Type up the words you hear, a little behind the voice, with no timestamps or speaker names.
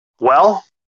Well,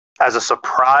 as a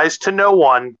surprise to no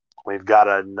one, we've got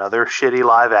another shitty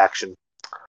live action.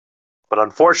 But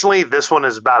unfortunately, this one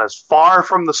is about as far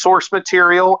from the source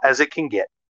material as it can get.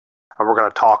 And we're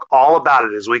going to talk all about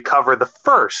it as we cover the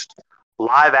first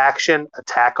live action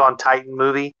Attack on Titan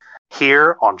movie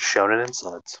here on Shonen and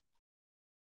Suds.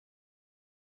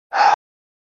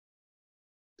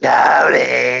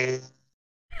 Cody,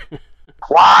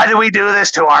 why do we do this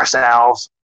to ourselves?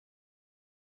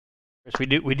 We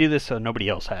do this so nobody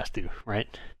else has to, right?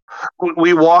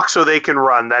 We walk so they can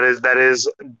run. That is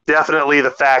definitely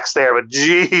the facts there. But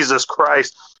Jesus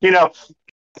Christ,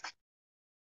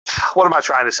 what am I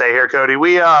trying to say here, Cody?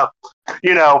 We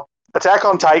Attack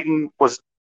on Titan was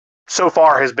so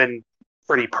far has been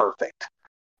pretty perfect.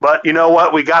 But you know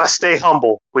what? We got to stay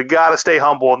humble.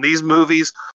 And these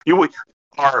movies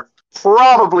are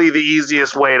probably the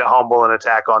easiest way to humble an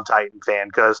Attack on Titan fan.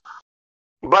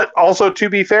 But also, to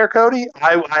be fair, Cody,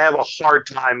 I have a hard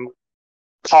time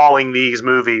calling these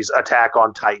movies Attack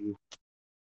on Titan.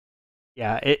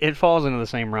 Yeah, it falls into the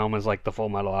same realm as like the Full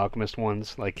Metal Alchemist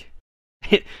ones. Like,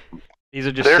 these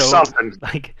are just There's something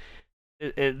like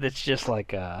it's just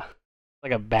like a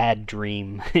bad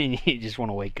dream. You just want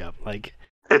to wake up. Like,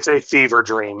 it's a fever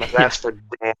dream. That's for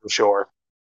damn sure.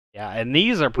 Yeah, and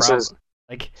these are probably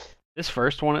like this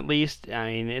first one at least.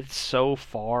 I mean, it's so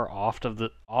far off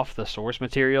the source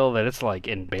material that it's like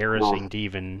embarrassing to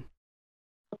even.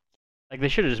 Like, they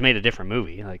should have just made a different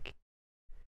movie. Like,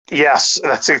 yes,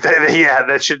 that's it. Yeah,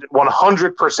 that should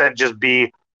 100% just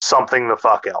be something the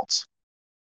fuck else.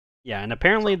 Yeah, and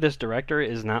apparently this director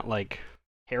is not like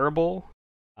terrible.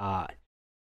 I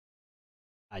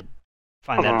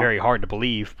find that very hard to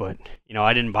believe, but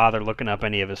I didn't bother looking up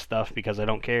any of his stuff because I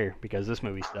don't care, because this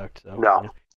movie sucked. So no,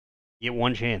 get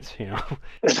one chance.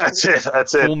 That's it.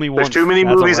 Fool me There's once, too many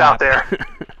movies out there.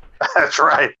 That's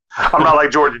right. I'm not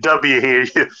like George W. here.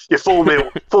 You fool me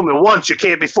once, you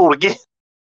can't be fooled again.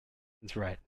 That's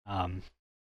right.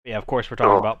 Yeah, of course we're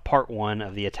talking about part 1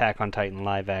 of the Attack on Titan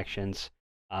live actions.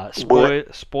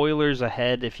 Spoilers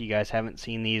ahead if you guys haven't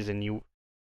seen these and you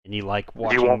like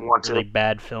watching really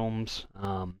bad films.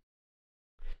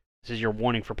 This is your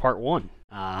warning for part 1.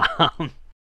 Yeah,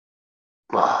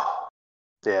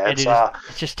 it's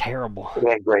just terrible.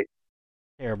 Yeah, great.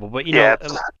 Terrible, but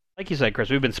like you said, Chris,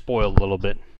 we've been spoiled a little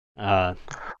bit. Kind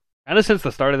of since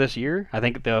the start of this year. I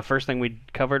think the first thing we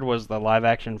covered was the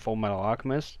live-action Full Metal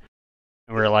Alchemist,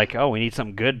 and we were like, "Oh, we need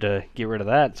something good to get rid of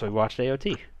that," so we watched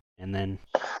AOT, and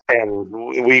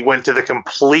we went to the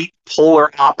complete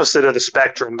polar opposite of the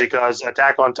spectrum, because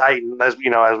Attack on Titan, as we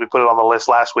put it on the list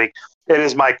last week, it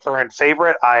is my current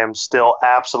favorite. I am still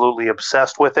absolutely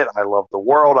obsessed with it. I love the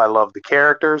world. I love the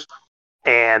characters,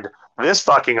 and this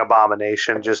fucking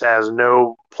abomination just has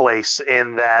no place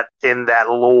in that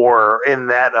lore, in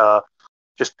that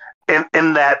just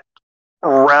in that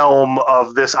realm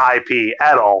of this IP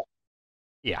at all.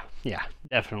 Yeah,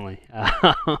 definitely.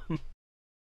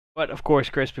 But of course,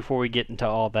 Chris, before we get into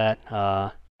all that,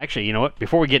 actually, you know what?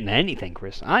 Before we get into anything,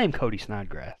 Chris, I am Cody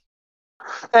Snodgrass.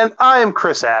 And I am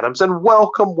Chris Adams, and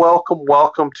welcome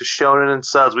to Shonen and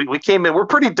Suds. We came in, we're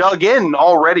pretty dug in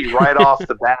already right off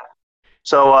the bat.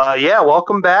 So,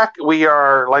 welcome back. We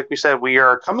are, like we said, we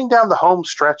are coming down the home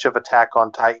stretch of Attack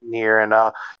on Titan here. And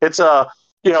it's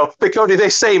Cody, they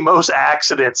say most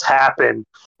accidents happen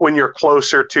when you're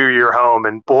closer to your home.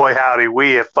 And boy, howdy,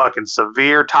 we have fucking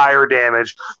severe tire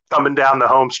damage coming down the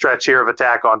home stretch here of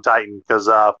Attack on Titan. Because,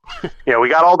 we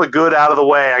got all the good out of the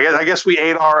way. I guess we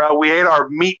ate our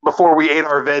meat before we ate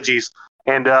our veggies.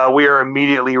 And we are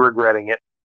immediately regretting it.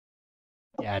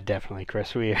 Yeah, definitely,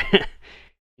 Chris. We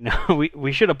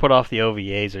should have put off the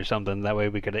OVAs or something. That way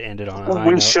we could have ended on a high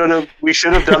note. We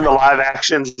should have done the live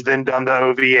actions, then done the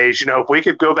OVAs. If we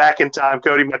could go back in time,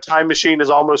 Cody, my time machine is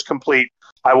almost complete.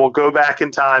 I will go back in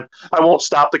time. I won't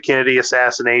stop the Kennedy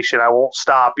assassination. I won't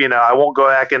stop. I won't go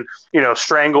back and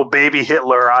strangle baby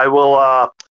Hitler. I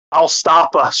will. I'll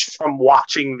stop us from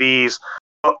watching these.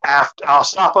 I'll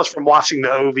stop us from watching the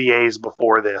OVAs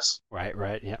before this. Right.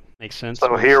 Yeah, makes sense.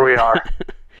 So here we are.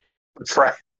 That's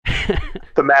right.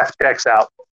 The math checks out.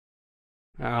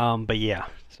 But yeah,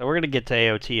 so we're gonna get to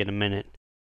AOT in a minute.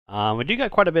 We do got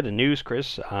quite a bit of news,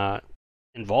 Chris,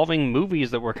 involving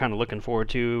movies that we're kind of looking forward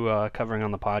to covering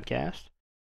on the podcast.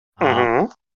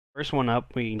 First one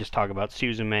up, we can just talk about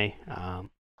Suzume.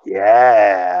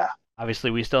 Yeah.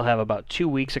 Obviously, we still have about 2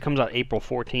 weeks. It comes out April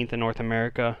 14th in North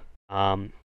America.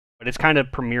 But it's kind of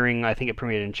premiering. I think it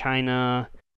premiered in China,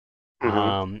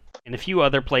 and a few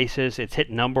other places. It's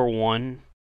hit number 1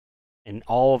 in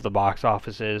all of the box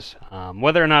offices.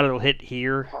 Whether or not it'll hit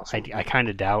here, I kind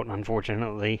of doubt,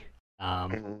 unfortunately.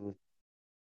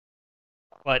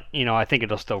 but I think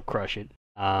it'll still crush it.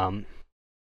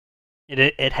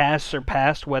 It has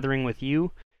surpassed Weathering with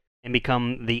You and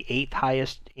become the 8th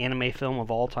highest anime film of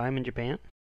all time in Japan.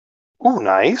 Ooh,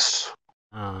 nice.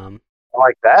 I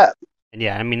like that. And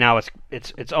yeah, I mean now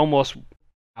it's almost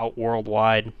out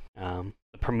worldwide.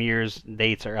 The premieres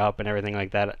dates are up and everything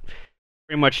like that.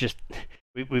 Pretty much just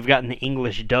we've gotten the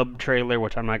English dub trailer,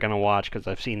 which I'm not gonna watch because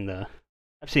I've seen the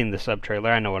sub trailer.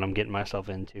 I know what I'm getting myself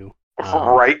into.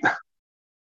 Right.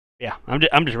 Yeah, I'm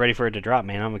just ready for it to drop,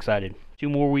 man. I'm excited. 2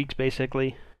 more weeks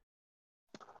basically.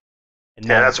 And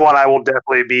that's one I will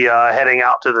definitely be heading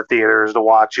out to the theaters to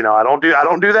watch. I don't do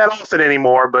that often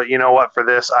anymore, but you know what? For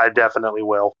this, I definitely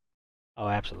will. Oh,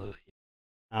 absolutely.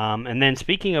 And then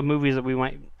speaking of movies that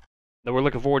we're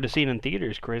looking forward to seeing in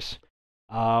theaters, Chris,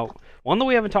 one that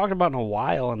we haven't talked about in a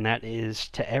while, and that is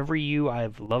To Every You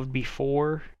I've Loved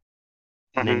Before,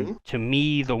 and then To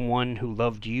Me, the One Who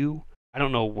Loved You. I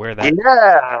don't know where that.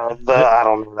 Yeah, I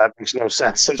don't know. That makes no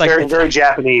sense. It's like, very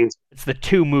Japanese. It's the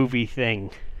 2-movie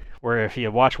thing, where if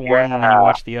you watch one and then you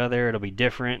watch the other, it'll be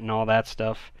different and all that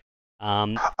stuff.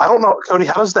 I don't know, Cody.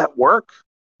 How does that work?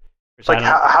 Like,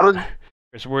 how did?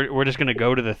 Chris, we're just gonna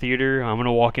go to the theater. I'm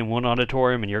gonna walk in one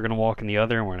auditorium, and you're gonna walk in the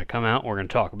other, and we're gonna come out. and We're gonna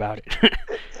talk about it.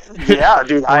 Yeah,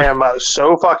 dude, I am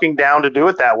so fucking down to do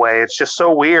it that way. It's just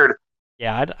so weird.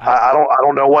 Yeah, I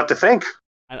don't know what to think.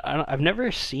 I've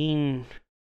never seen.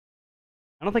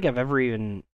 I don't think I've ever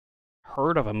even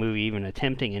heard of a movie even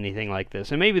attempting anything like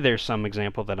this. And maybe there's some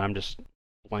example that I'm just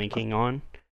blanking on.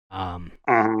 But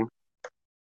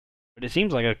it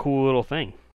seems like a cool little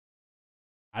thing.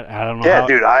 I don't know. Yeah,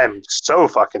 dude, I am so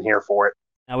fucking here for it.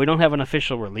 Now, we don't have an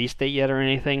official release date yet or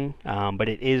anything, but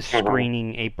it is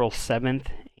screening April 7th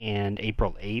and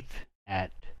April 8th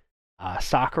at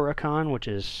SakuraCon, which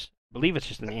is, I believe it's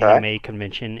just an anime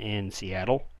convention in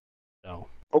Seattle. So,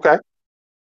 okay. If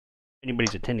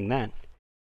anybody's attending that,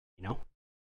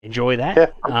 enjoy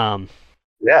that. Yeah,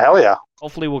 yeah, hell yeah.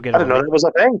 Hopefully we'll get. I didn't know that was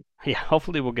a thing. Yeah,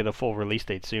 hopefully we'll get a full release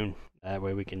date soon. That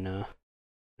way we can,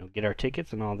 get our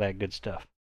tickets and all that good stuff.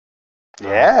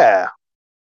 Yeah.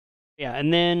 Yeah,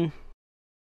 and then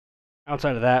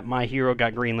outside of that, My Hero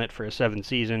got greenlit for a 7th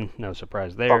season. No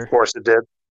surprise there. Of course it did.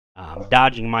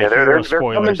 Dodging My Hero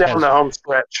spoilers. They're coming down the home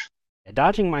stretch.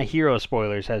 Dodging My Hero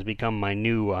spoilers has become my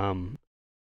new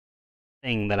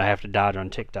thing that I have to dodge on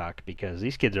TikTok because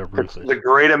these kids are ruthless. The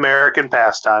great American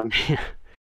pastime.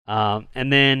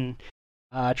 And then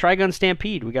Trigun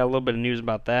Stampede. We got a little bit of news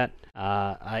about that.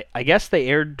 I guess they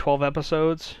aired 12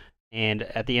 episodes, and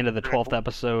at the end of the 12th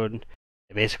episode,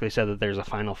 they basically said that there's a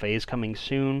final phase coming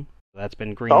soon. So that's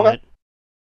been greenlit. Okay.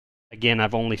 Again,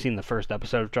 I've only seen the first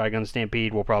episode of Trigun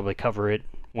Stampede. We'll probably cover it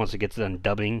once it gets done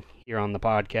dubbing here on the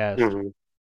podcast.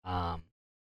 But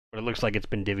it looks like it's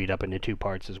been divvied up into 2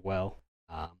 parts as well.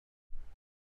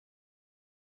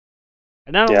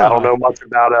 And I don't know much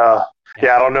about I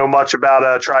don't know much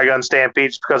about Trigun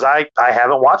Stampede because I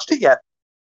haven't watched it yet.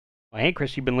 Well, hey,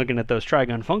 Chris, you've been looking at those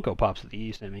Trigun Funko Pops that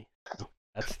you sent me.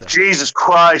 Jesus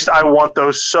Christ, I want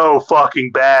those so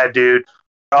fucking bad, dude.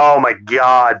 Oh my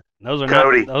God. Those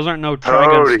aren't no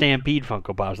Trigun Stampede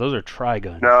Funko Pops. Those are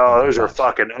Trigun. No, those are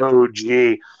fucking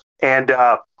OG. And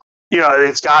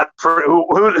it's got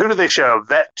who do they show?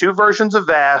 2 versions of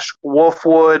Vash,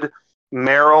 Wolfwood,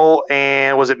 Meryl,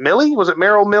 and was it Millie? Was it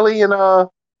Meryl, Millie, and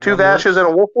 2 Vashes and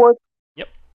a Wolfwood? Yep.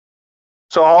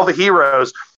 So all the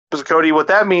heroes. Because Cody, what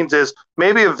that means is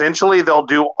maybe eventually they'll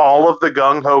do all of the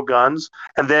gung ho guns,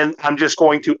 and then I'm just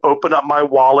going to open up my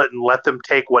wallet and let them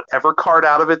take whatever card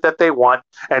out of it that they want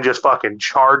and just fucking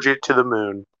charge it to the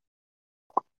moon.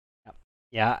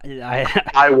 Yeah,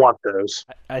 I want those.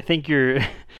 I think you're.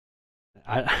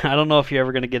 I don't know if you're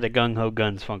ever going to get a Gung Ho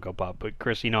Guns Funko Pop, but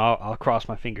Chris, I'll cross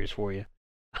my fingers for you.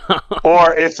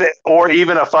 or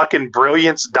even a fucking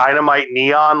Brilliance Dynamite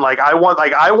Neon. I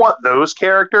want those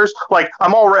characters.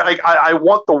 I'm already I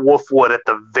want the Wolfwood at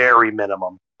the very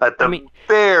minimum. At the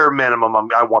bare minimum,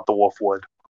 I want the Wolfwood.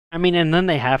 I mean, and then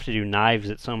they have to do Knives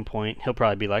at some point. He'll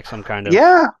probably be like some kind of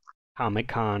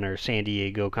Comic-Con or San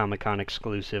Diego Comic-Con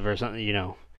exclusive or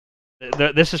something.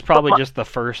 This is probably just the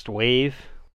first wave.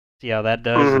 See how that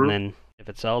does, and then if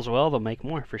it sells well, they'll make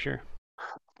more for sure.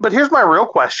 But here's my real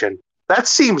question. That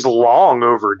seems long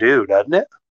overdue, doesn't it?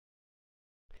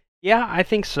 Yeah, I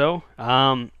think so.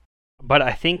 But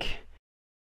I think,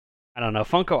 I don't know,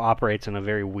 Funko operates in a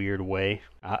very weird way.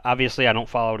 Obviously, I don't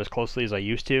follow it as closely as I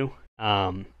used to.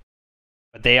 But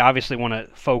they obviously want to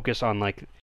focus on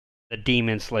the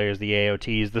Demon Slayers, the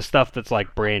AOTs, the stuff that's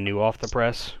brand new off the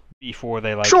press before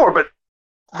they Sure, but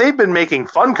they've been making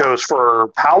Funkos for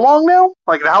how long now?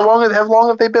 How long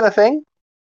have they been a thing?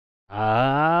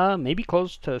 Maybe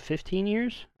close to 15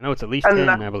 years. I know it's at least And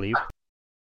 10, I believe.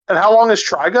 and how long has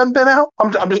Trigun been out?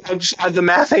 I'm just the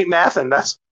math ain't mathing.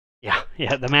 That's Yeah.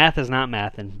 The math is not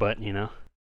mathing, but yeah.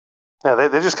 They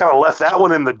just kind of left that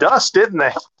one in the dust, didn't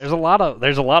they? there's a lot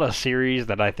of series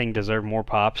that I think deserve more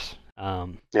pops.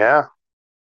 Yeah.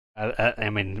 I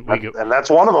mean, And that's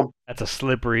one of them. that's a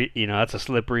slippery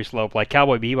slope. Like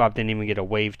Cowboy Bebop didn't even get a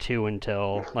wave 2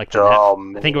 until like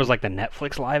Oh, I think it was like the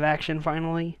Netflix live action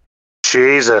finally.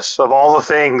 Jesus, of all the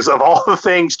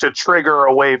things to trigger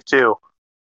a wave 2.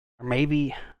 Or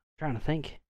maybe, I'm trying to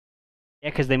think. Yeah,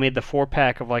 because they made the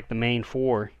 4-pack of like the main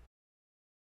 4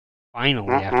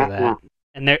 finally after that.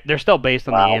 And they're still based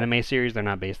on the anime series. They're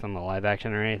not based on the live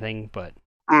action or anything, but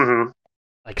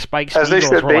like Spike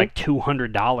Spiegels were like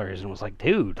 $200 and was like,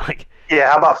 dude, like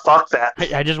yeah, how about fuck that?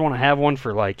 I just want to have one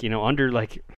for like, under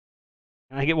like,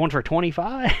 can I get one for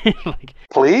 25? Like,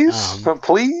 please?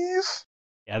 Please?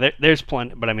 Yeah, there's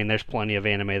plenty, but I mean, there's plenty of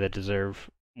anime that deserve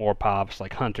more pops,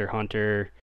 like Hunter x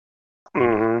Hunter.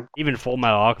 Even Full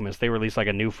Metal Alchemist, they release like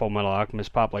a new Full Metal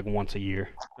Alchemist pop like once a year.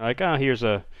 Like, oh, here's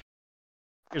a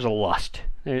Lust.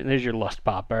 There's your Lust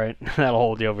pop. All right, that'll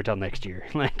hold you over till next year.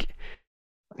 Like,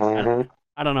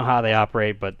 I don't know how they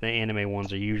operate, but the anime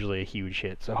ones are usually a huge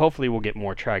hit. So hopefully we'll get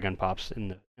more Trigun pops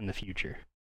in the future.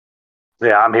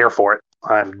 Yeah, I'm here for it.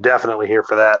 I'm definitely here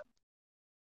for that.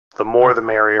 The more, the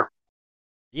merrier.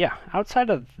 Yeah, outside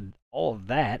of all of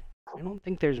that, I don't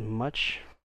think there's much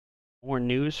more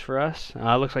news for us.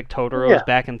 Looks like Totoro's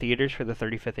back in theaters for the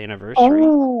 35th anniversary.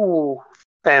 Oh,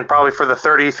 and probably for the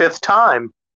 35th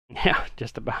time. Yeah,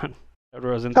 just about.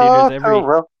 Totoro's in theaters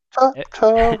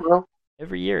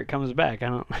every year. It comes back. I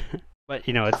don't, but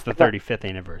it's the 35th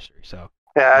anniversary, so.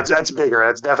 Yeah, that's bigger.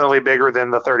 That's definitely bigger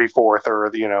than the 34th or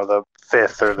the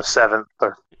 5th or the 7th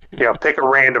or pick a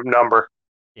random number.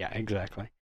 Yeah, exactly.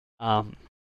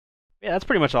 Yeah, that's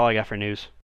pretty much all I got for news.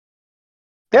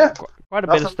 Yeah, quite a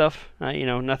bit of stuff.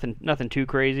 Nothing too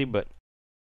crazy, but.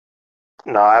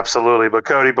 No, absolutely. But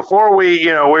Cody, before we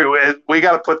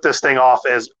got to put this thing off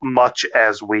as much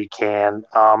as we can.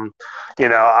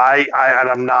 I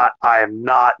am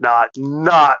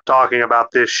not talking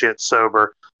about this shit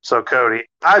sober. So Cody,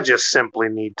 I just simply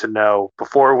need to know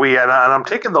before and I'm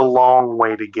taking the long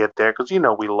way to get there because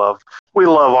we love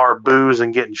our booze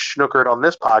and getting schnookered on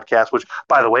this podcast. Which,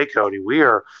 by the way, Cody,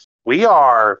 we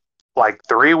are like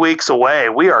 3 weeks away.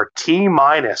 We are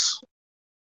T-minus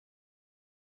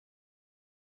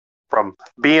from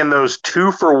being those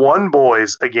 2-for-1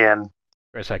 boys again.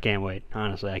 Chris, I can't wait.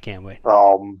 Honestly, I can't wait.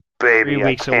 Oh, baby, 3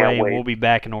 weeks away, and we'll be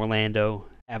back in Orlando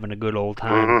having a good old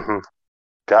time.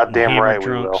 Goddamn right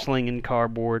we will. Slinging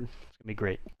cardboard. It's going to be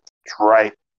great. That's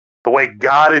right. The way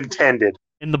God intended.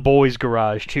 In the boys'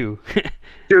 garage, too.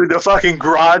 Dude, the fucking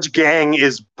garage gang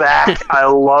is back. I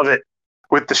love it.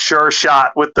 With the Sure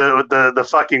Shot, with the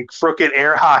fucking frickin'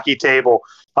 air hockey table.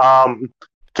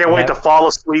 Can't wait to fall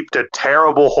asleep to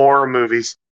terrible horror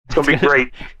movies. It's going to be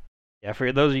great. Yeah,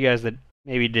 for those of you guys that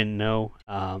maybe didn't know,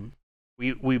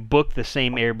 we booked the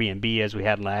same Airbnb as we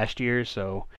had last year,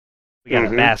 so we got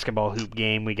a basketball hoop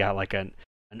game. We got like an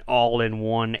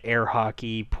all-in-one air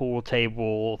hockey pool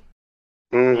table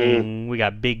thing. We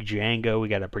got big Django. We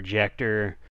got a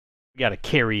projector. We got a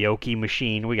karaoke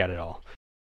machine. We got it all.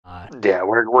 Yeah,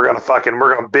 we're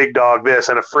gonna big dog this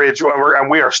and a fridge, and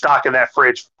we are stocking that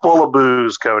fridge full of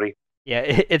booze, Cody. Yeah,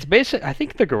 it's basic. I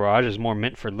think the garage is more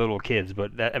meant for little kids,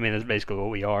 but that's basically what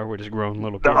we are. We're just grown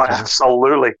little kids. No,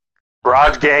 absolutely.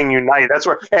 Garage gang unite. That's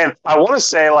where, and I want to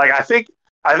say, like, I think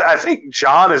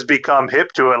John has become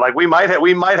hip to it. Like, we might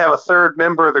have a third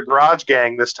member of the garage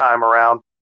gang this time around.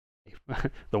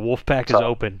 The wolf pack is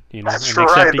open. That's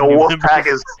right. The wolf pack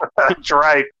is. That's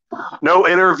right. No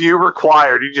interview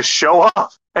required. You just show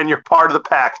up and you're part of the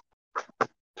pack.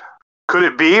 Could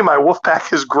it be my wolf pack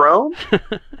has grown?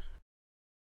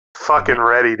 Fucking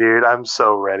ready, dude. I'm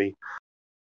so ready.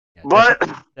 Yeah, but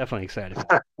definitely excited.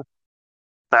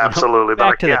 Absolutely.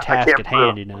 Back to the task at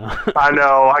hand, I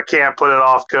know. I can't put it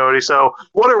off, Cody. So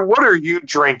what are you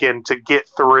drinking to get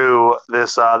through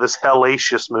this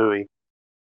hellacious movie?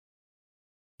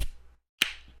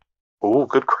 Ooh,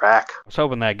 good crack. I was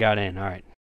hoping that got in. All right.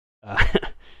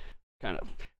 Kind of.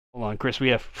 Hold on, Chris. We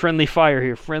have friendly fire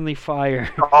here. Friendly fire.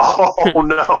 Oh,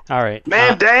 no. All right.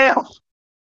 Man down.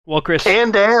 Well, Chris. Man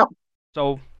down.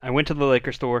 So I went to the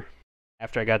liquor store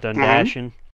after I got done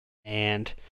dashing,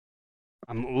 and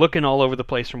I'm looking all over the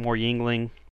place for more Yingling.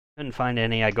 Couldn't find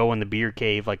any. I go in the beer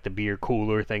cave, like the beer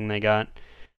cooler thing they got.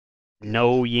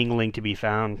 No Yingling to be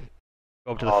found.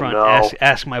 Go up to the front,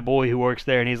 ask my boy who works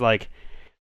there, and he's like,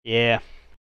 "Yeah,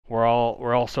 we're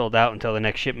all sold out until the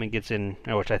next shipment gets in,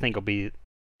 which I think will be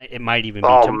It might even be.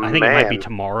 Oh, I think it might be man.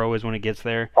 tomorrow is when it gets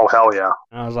there. Oh, hell yeah.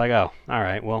 And I was like, oh, all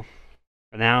right. Well,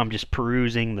 for now I'm just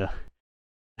perusing the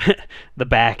the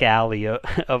back alley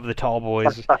of the tall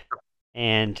boys,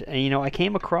 and I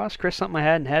came across, Chris, something I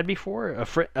hadn't had before,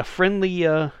 a friendly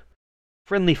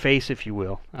face, if you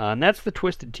will, and that's the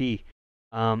Twisted Tea.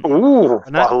 Ooh,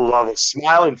 I love it.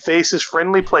 Smiling faces,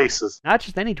 friendly places. Not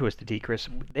just any Twisted Tea, Chris.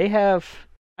 They have,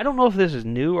 I don't know if this is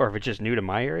new or if it's just new to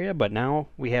my area, but now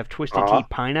we have Twisted Tea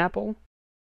Pineapple.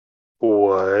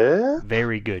 What?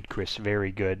 Very good, Chris.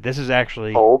 Very good. This is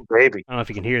actually... Oh, baby. I don't know if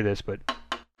you can hear this, but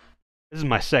this is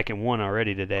my second one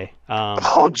already today.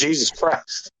 Oh, Jesus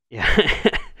Christ. Yeah.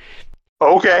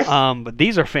 Okay. But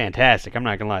these are fantastic. I'm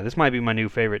not gonna lie. This might be my new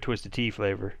favorite Twisted Tea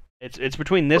flavor. It's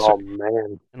between this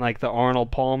man. and like the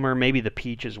Arnold Palmer, maybe the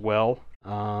peach as well.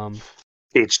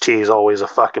 Peach tea is always a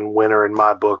fucking winner in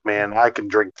my book, man. I can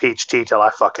drink peach tea till I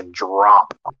fucking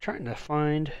drop. I'm trying to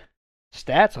find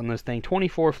stats on this thing.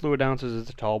 24 fluid ounces is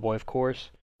a tall boy, of course.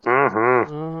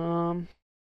 Mm-hmm.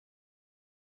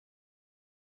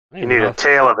 You need a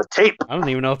tail of the tape. I don't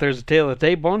even know if there's a tail of the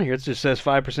tape on here. It just says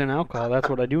 5% alcohol. That's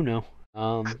what I do know.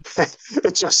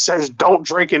 It just says don't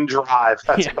drink and drive.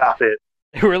 That's about it.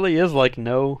 It really is like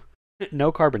no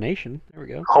carbonation. There we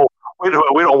go. Oh, we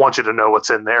don't want you to know what's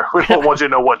in there. We don't want you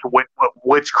to know what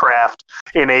witchcraft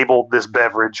enabled this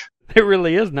beverage. It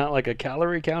really is not like a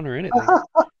calorie count or anything.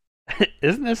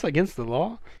 Isn't this against the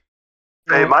law?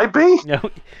 It might be. No,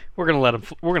 we're gonna let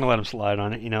them slide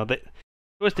on it.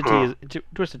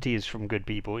 Twisted Tea is from good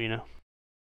people.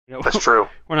 That's true.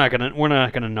 We're not gonna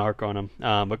narc on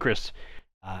them. But Chris,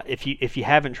 if you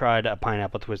haven't tried a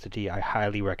pineapple Twisted Tea, I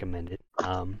highly recommend it.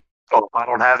 If I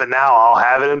don't have it now, I'll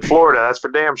have it in Florida. That's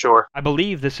for damn sure. I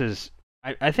believe this is.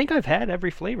 I think I've had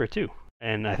every flavor too,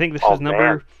 and I think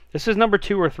this is number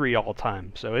 2 or 3 all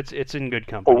time. So it's in good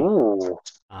company. Ooh,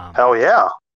 hell yeah!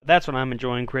 That's what I'm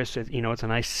enjoying, Chris. It's a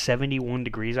nice 71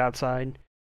 degrees outside.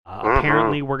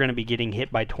 Apparently, we're going to be getting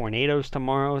hit by tornadoes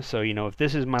tomorrow. So if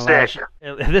this is my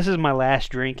last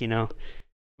drink, we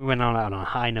went on a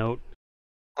high note.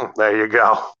 There you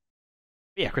go.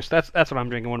 Yeah, Chris, that's what I'm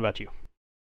drinking. What about you?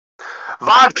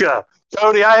 Vodka,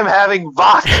 Tony. I am having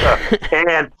vodka,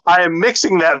 and I am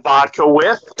mixing that vodka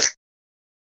with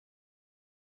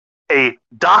a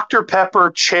Dr.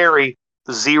 Pepper Cherry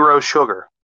Zero Sugar.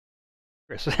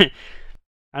 Chris, I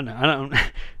don't.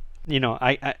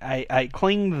 I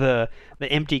cling the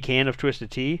empty can of Twisted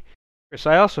Tea. Chris,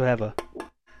 I also have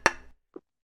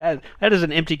that is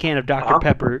an empty can of Dr.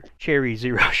 Pepper Cherry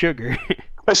Zero Sugar.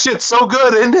 That shit's so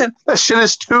good, isn't it? That shit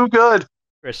is too good.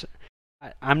 Chris,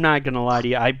 I'm not gonna lie to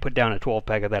you. I put down a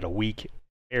 12-pack of that a week,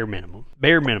 bare minimum.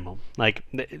 Like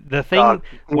the thing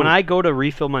when I go to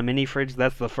refill my mini fridge,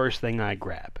 that's the first thing I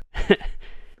grab.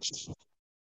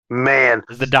 Man,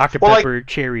 is the Dr. Pepper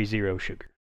Cherry Zero Sugar.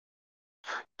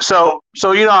 So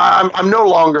I'm no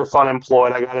longer fun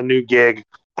employed. I got a new gig.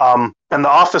 And the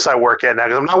office I work at now,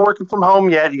 because I'm not working from home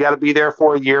yet. You got to be there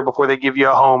for a year before they give you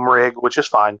a home rig, which is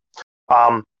fine.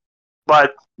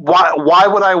 But why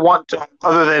would I want to,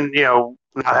 other than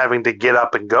not having to get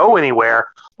up and go anywhere?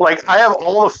 Like, I have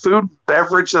all the food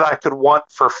beverage that I could want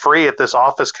for free at this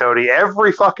office, Cody.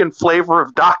 Every fucking flavor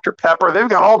of Dr. Pepper. They've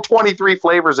got all 23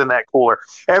 flavors in that cooler.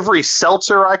 Every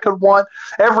seltzer I could want.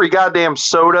 Every goddamn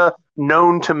soda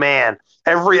known to man.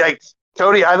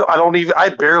 Cody, I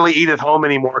barely eat at home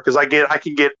anymore because I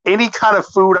can get any kind of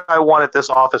food I want at this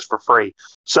office for free.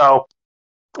 So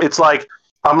it's like,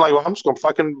 I'm like, well, I'm just going to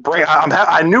fucking bring,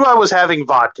 I knew I was having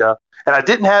vodka and I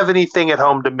didn't have anything at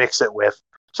home to mix it with.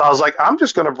 So I was like, I'm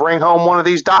just going to bring home one of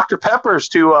these Dr. Peppers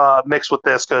to mix with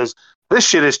this because this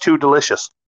shit is too delicious.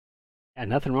 Yeah,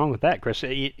 nothing wrong with that, Chris.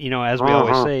 As we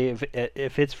always say,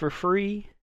 if it's for free,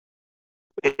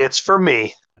 it's for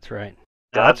me. That's right.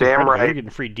 Goddamn right. You're getting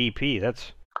free DP.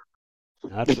 That's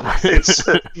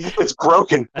it's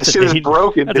broken. This shit is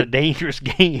broken. That's a dangerous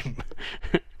game.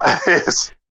 It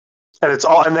is. And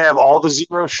they have all the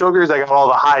zero sugars. They got all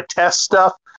the high test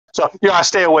stuff. So, I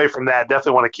stay away from that.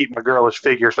 Definitely want to keep my girlish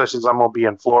figure, especially since I'm going to be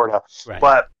in Florida. Right.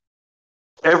 But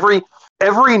every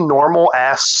normal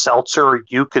ass seltzer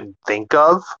you can think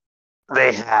of,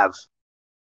 they have.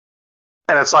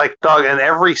 And it's like, dog, and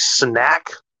every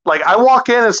snack. Like, I walk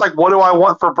in, it's like, what do I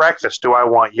want for breakfast? Do I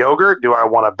want yogurt? Do I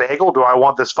want a bagel? Do I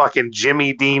want this fucking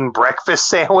Jimmy Dean breakfast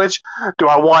sandwich? Do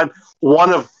I want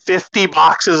one of 50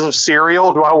 boxes of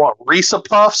cereal? Do I want Reese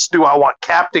Puffs? Do I want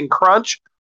Captain Crunch?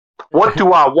 What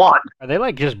do I want? Are they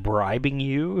like just bribing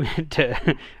you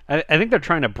to? I think they're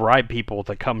trying to bribe people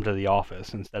to come to the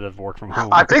office instead of work from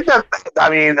home. I think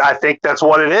that's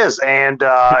what it is. And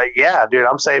yeah, dude,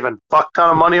 I'm saving a fuck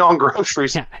ton of money on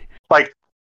groceries. Yeah. Like,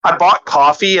 I bought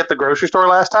coffee at the grocery store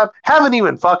last time. Haven't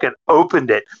even fucking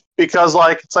opened it because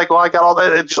it's like, well, I got all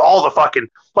that. It's just all the fucking,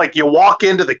 like, you walk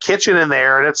into the kitchen in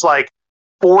there and it's like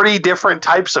 40 different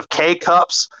types of K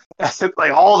cups,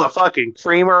 like all the fucking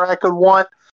creamer I could want.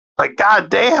 Like,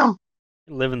 goddamn.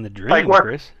 Living the dream, like,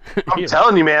 Chris. I'm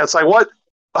telling you, man. It's like, what?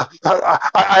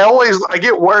 I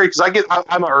get worried because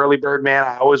I'm an early bird, man.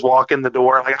 I always walk in the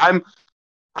door. Like,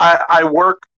 I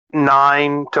work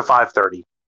 9 to 5:30.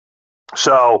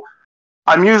 So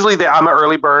I'm usually there. I'm an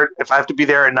early bird. If I have to be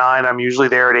there at 9, I'm usually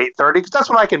there at 8:30 because that's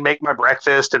when I can make my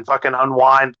breakfast and fucking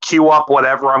unwind, queue up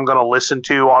whatever I'm going to listen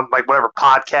to on, like, whatever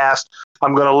podcast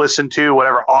I'm going to listen to,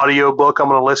 whatever audiobook I'm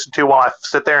going to listen to while I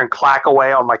sit there and clack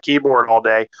away on my keyboard all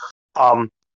day.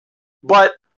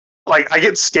 But like, I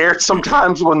get scared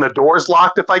sometimes when the door's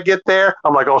locked. If I get there,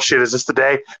 I'm like, oh shit, is this the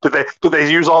day? Did they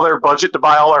use all their budget to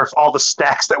buy all the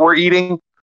snacks that we're eating?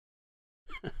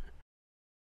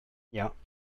 Yeah.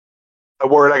 I'm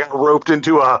worried I got roped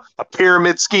into a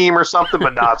pyramid scheme or something,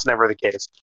 but no, it's never the case.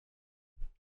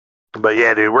 But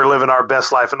yeah, dude, we're living our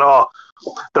best life, and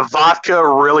the vodka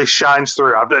really shines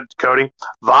through. Cody,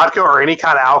 vodka or any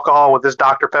kind of alcohol with this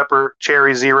Dr. Pepper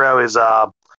Cherry Zero is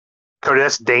Cody,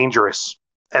 that's dangerous.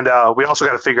 And we also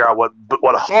got to figure out what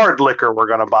hard liquor we're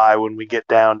gonna buy when we get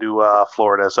down to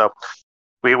Florida. So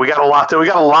we got a lot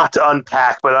to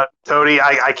unpack. But Cody,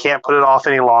 I can't put it off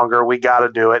any longer. We got to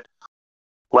do it.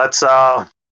 Let's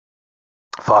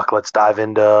dive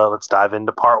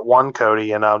into part 1,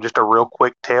 Cody, and just a real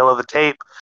quick tale of the tape.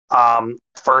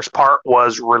 First part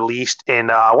was released in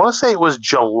I want to say it was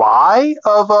July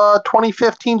of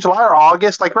 2015, July or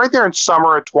August, like right there in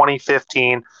summer of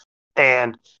 2015.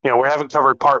 And we haven't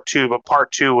covered part 2, but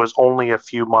part 2 was only a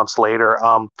few months later.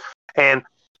 And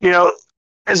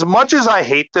as much as I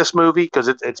hate this movie because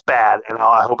it's bad, and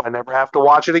I hope I never have to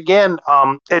watch it again,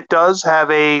 it does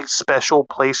have a special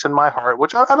place in my heart,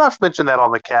 which I've mentioned that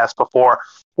on the cast before.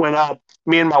 When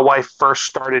me and my wife first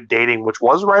started dating, which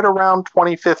was right around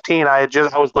 2015, I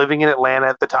was living in Atlanta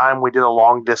at the time. We did a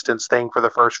long distance thing for the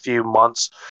first few months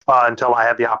until I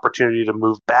had the opportunity to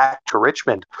move back to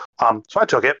Richmond. So I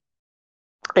took it,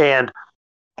 and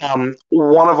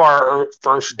one of our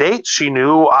first dates, she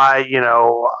knew I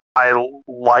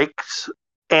liked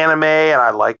anime and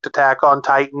I liked Attack on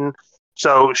Titan.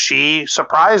 So she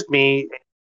surprised me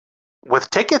with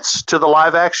tickets to the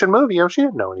live action movie. She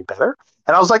didn't know any better.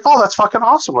 And I was like, oh, that's fucking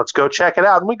awesome. Let's go check it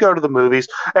out. And we go to the movies.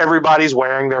 Everybody's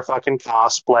wearing their fucking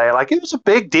cosplay. Like, it was a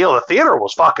big deal. The theater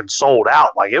was fucking sold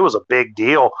out. Like, it was a big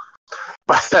deal.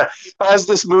 But as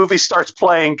this movie starts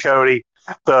playing, Cody,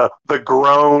 the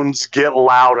groans get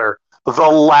louder. The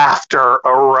laughter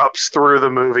erupts through the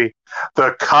movie.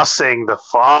 The cussing, the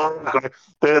fun,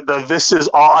 this is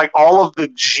all of the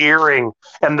jeering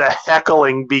and the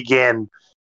heckling begin.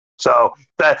 So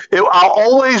I'll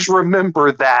always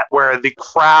remember that, where the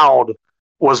crowd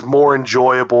was more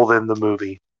enjoyable than the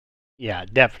movie. Yeah,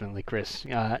 definitely, Chris.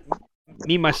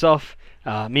 Me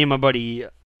and my buddy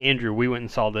Andrew, we went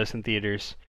and saw this in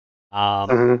theaters.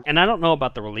 And I don't know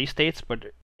about the release dates, but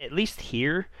at least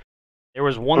here, there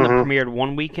was one that premiered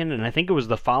one weekend, and I think it was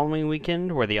the following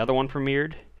weekend where the other one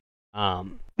premiered. I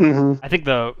think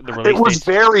the release dates,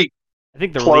 very I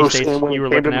think the release dates you were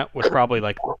looking at was probably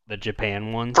like the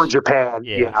Japan ones. For Japan,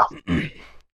 yeah.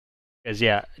 Because,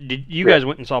 did you guys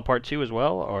went and saw part 2 as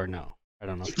well, or no? I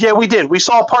don't know. Yeah, we did. We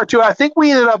saw part 2. I think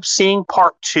we ended up seeing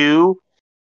part 2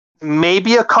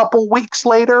 maybe a couple weeks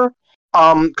later.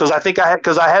 Because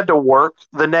I had to work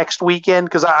the next weekend.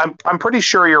 Because I'm pretty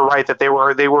sure you're right that they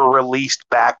were released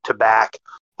back to back.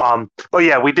 But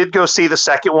yeah, we did go see the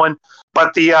second one.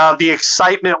 But the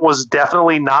excitement was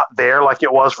definitely not there like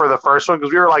it was for the first one,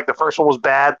 because we were like, the first one was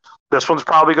bad. This one's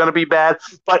probably going to be bad.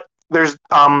 But there's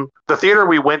the theater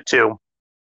we went to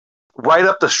right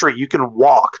up the street. You can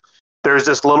walk. There's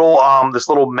this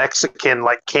little Mexican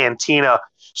like cantina.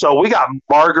 So we got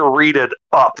margaritaed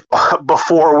up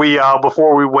before we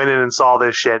went in and saw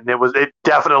this shit, and it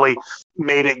definitely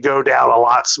made it go down a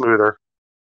lot smoother.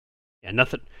 Yeah,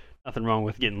 nothing wrong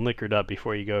with getting liquored up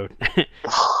before you go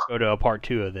to a part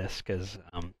 2 of this, because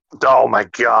oh my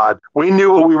god, we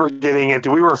knew what we were getting into.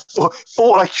 We were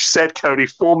full, like you said, Cody.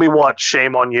 Fool me once,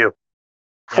 shame on you.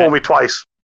 Fool me twice.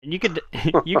 And you could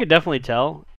definitely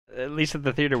tell, at least at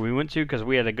the theater we went to, because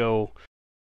we had to go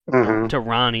to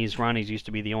Ronnie's. Ronnie's used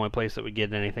to be the only place that would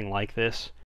get anything like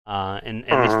this, and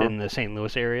at least in the St.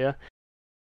 Louis area.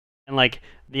 And like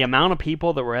the amount of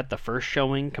people that were at the first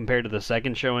showing compared to the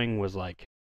second showing was like,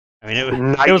 I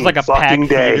mean, it was like a packed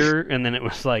theater, and then it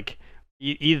was like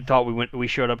you thought we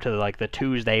showed up to like the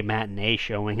Tuesday matinee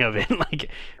showing of it, like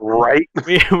right.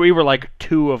 We were like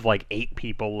 2 of like 8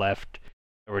 people left.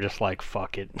 They were just like,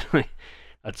 fuck it.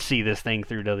 Let's see this thing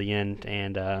through to the end.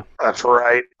 And that's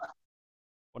right.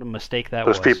 what a mistake that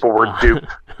Those was. people were duped.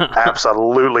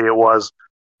 Absolutely, it was.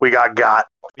 We got.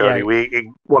 Yeah. We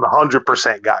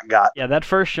 100% got. Yeah, that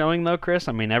first showing though, Chris.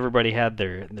 I mean, everybody had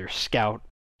their scout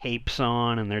capes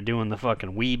on, and they're doing the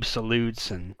fucking weeb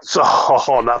salutes, and So,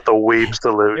 not the weeb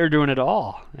salute. they're doing it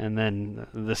all. And then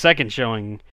the second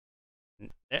showing,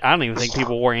 I don't even think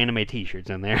people wore anime T-shirts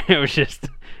in there. It was just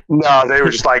No, they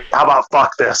were just like, "How about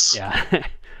fuck this?" yeah.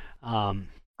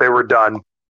 They were done.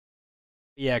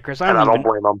 Yeah, Chris. I don't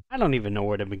blame them. I don't even know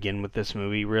where to begin with this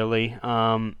movie, really.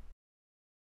 I'm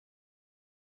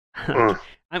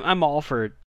all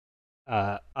for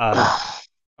a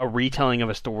retelling of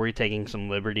a story, taking some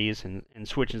liberties and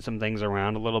switching some things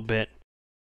around a little bit.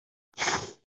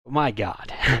 But my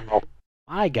God,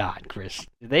 my God, Chris,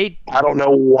 I don't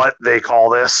know what they call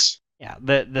this. Yeah,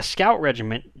 the Scout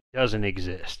Regiment doesn't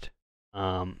exist.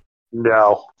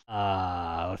 No.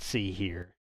 Let's see here,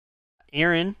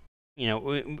 Aaron. You know,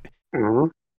 Mm-hmm.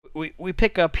 we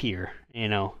pick up here.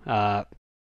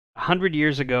 100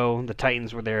 years ago, the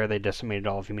Titans were there. They decimated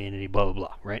all of humanity. Blah blah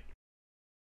blah. Right.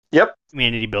 Yep.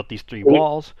 Humanity built these 3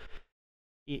 walls.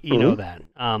 You know that.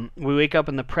 We wake up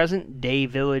in the present-day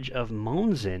village of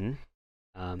Monzin,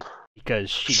 because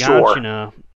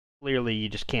Shiganshina, clearly you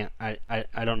just can't. I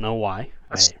don't know why.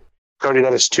 Cody,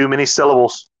 that is too many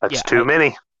syllables. That's too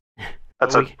many.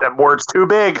 That word's too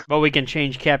big. But we can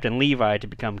change Captain Levi to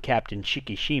become Captain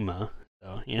Shikishima.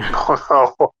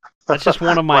 So that's just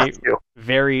one of my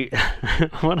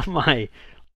one of my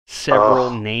several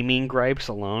naming gripes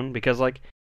alone, because like.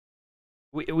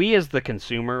 We as the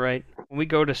consumer, right? When we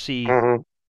go to see,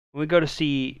 let's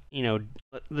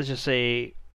just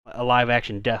say a live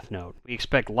action Death Note, we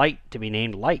expect Light to be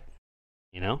named Light.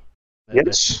 Yes.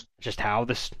 That's just how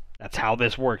this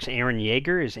works. Eren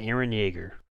Yeager is Eren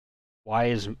Yeager. Why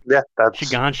is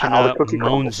Shiganshina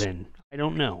Monzin? I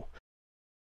don't know.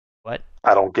 What?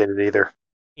 I don't get it either.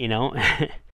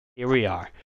 Here we are.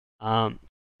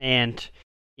 And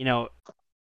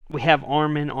we have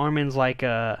Armin. Armin's like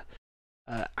a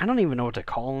I don't even know what to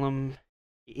call him.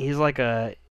 He's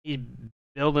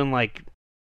building like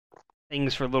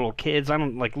things for little kids.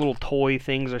 Like little toy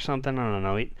things or something. I don't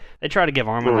know. They try to give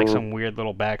Armin like some weird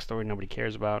little backstory nobody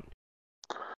cares about.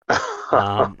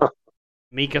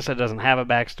 Mikasa doesn't have a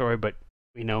backstory, but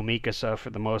we know Mikasa for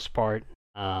the most part.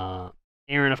 Eren,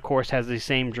 of course, has these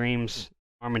same dreams.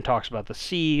 Armin talks about the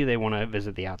sea. They want to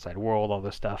visit the outside world, all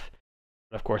this stuff.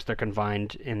 But of course, they're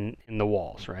confined in the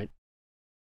walls, right?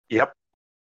 Yep.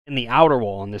 In the outer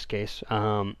wall, in this case,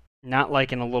 not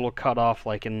like in a little cutoff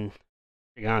like in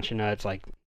Shiganshina. It's like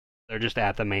they're just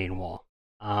at the main wall.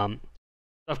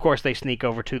 Of course, they sneak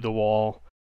over to the wall.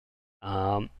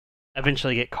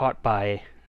 Eventually, get caught by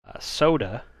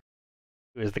Soda,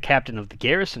 who is the captain of the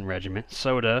garrison regiment.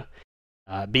 Soda,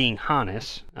 being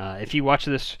Hannes. If you watch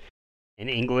this in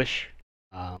English,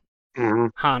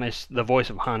 Hannes, the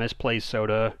voice of Hannes, plays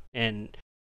Soda, and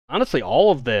honestly,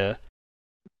 all of the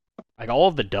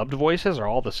dubbed voices are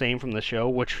all the same from the show,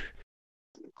 which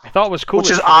I thought was cool.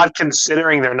 Which is odd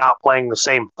considering they're not playing the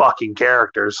same fucking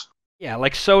characters. Yeah,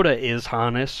 like Soda is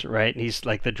Hannes, right? He's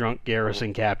like the drunk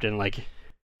garrison captain. Like,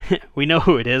 we know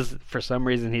who it is. For some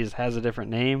reason, he has a different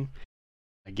name.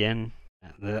 Again,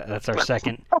 that's our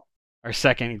second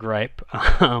gripe.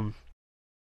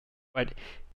 But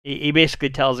he basically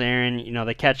tells Eren,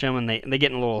 they catch him and they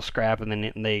get in a little scrap, and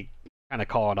then they kind of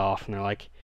call it off, and they're like.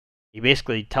 He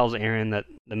basically tells Eren that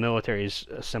the military is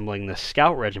assembling the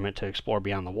scout regiment to explore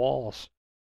beyond the walls.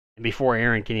 And before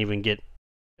Eren can even get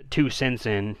 2 cents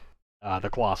in, the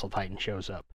Colossal Titan shows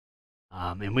up.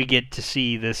 And we get to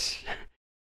see this.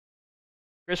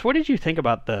 Chris, what did you think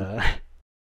about the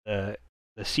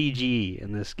CG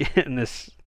in this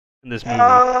movie?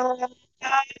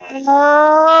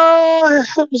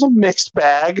 It was a mixed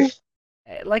bag.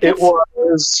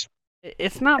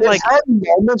 It's not like. It had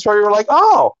moments where you're like,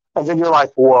 oh. And then you're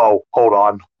like, whoa, hold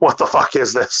on. What the fuck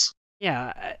is this?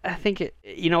 Yeah, I think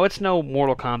it's no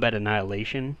Mortal Kombat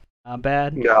Annihilation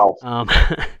bad. No. But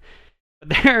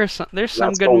there's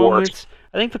some good moments.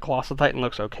 I think the Colossal Titan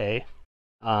looks okay.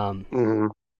 But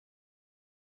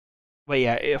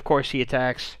yeah, of course he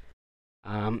attacks,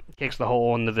 kicks the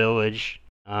hole in the village.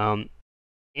 Eren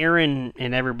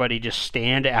and everybody just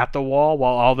stand at the wall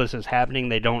while all this is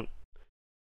happening. I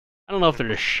don't know if they're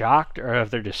just shocked or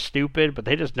if they're just stupid, but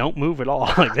they just don't move at all.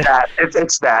 Like that.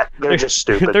 It's that. They're just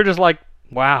stupid. They're just like,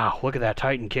 wow, look at that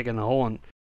Titan kicking the hole, and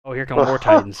oh, here come more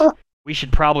Titans. We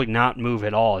should probably not move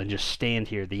at all and just stand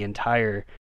here the entire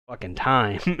fucking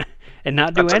time and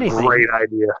not do anything. That's a great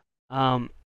idea.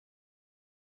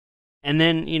 And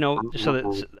then, so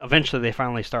that eventually they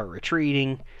finally start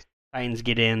retreating. Titans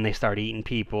get in, they start eating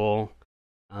people.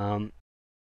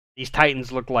 These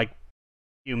Titans look like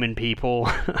human people.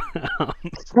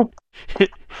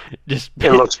 Just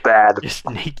it looks bad.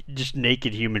 Just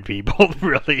naked human people,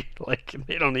 really. Like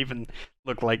they don't even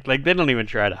look like they don't even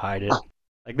try to hide it.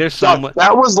 Like there's some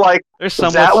that was like there's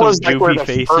some that was goofy like where the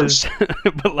faces,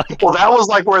 but that was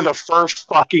like where the first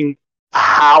fucking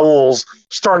howls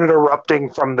started erupting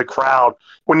from the crowd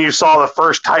when you saw the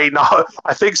first Titan.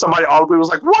 I think somebody audibly was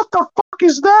like, "What the fuck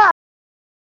is that?"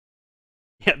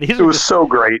 Yeah, it was so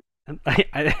great.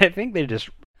 I think they just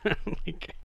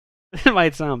like, this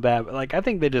might sound bad, but like I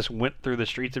think they just went through the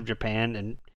streets of Japan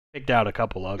and picked out a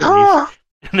couple of these,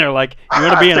 and they're like, "You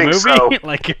want to be in a movie?" So.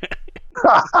 Like,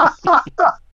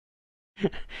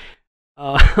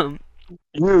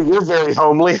 you're very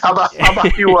homely. How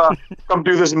about you come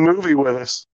do this movie with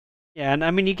us? Yeah, and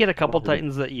I mean, you get a couple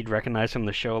Titans that you'd recognize from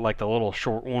the show, like the little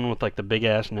short one with like the big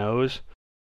ass nose.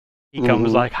 He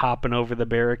comes like hopping over the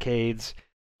barricades.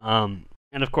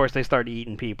 And of course, they start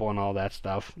eating people and all that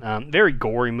stuff. Very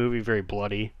gory movie, very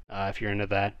bloody, if you're into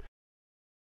that.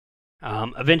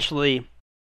 Eventually,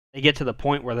 they get to the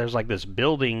point where there's like this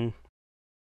building.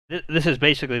 This is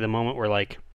basically the moment where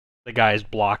like the guy's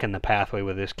blocking the pathway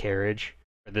with his carriage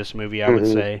for this movie, I would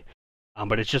say.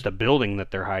 But it's just a building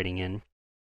that they're hiding in.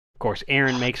 Of course,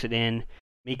 Eren makes it in.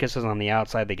 Mikasa's on the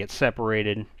outside. They get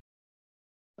separated.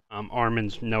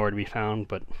 Armin's nowhere to be found,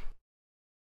 but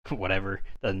whatever,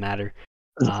 doesn't matter.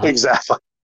 Exactly.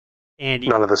 And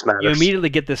none of this matters. You immediately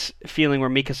get this feeling where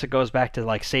Mikasa goes back to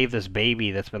like save this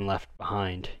baby that's been left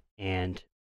behind, and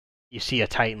you see a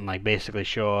Titan like basically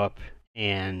show up,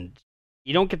 and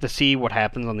you don't get to see what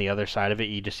happens on the other side of it.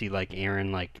 You just see like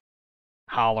Eren like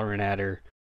hollering at her.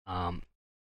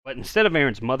 But instead of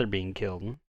Eren's mother being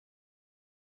killed,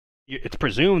 it's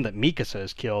presumed that Mikasa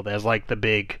is killed as like the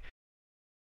big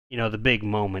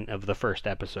moment of the first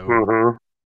episode.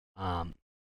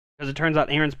 Because it turns out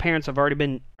Eren's parents are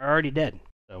already dead.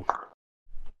 So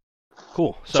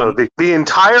cool. So the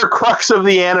entire crux of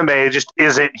the anime just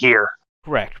isn't here.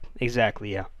 Correct.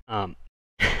 Exactly. Yeah.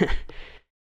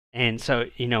 And so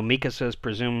Mikasa is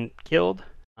presumed killed.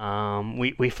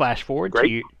 We flash forward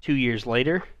to 2 years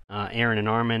later. Eren and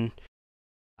Armin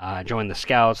join the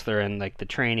scouts. They're in like the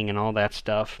training and all that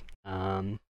stuff.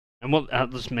 And I'll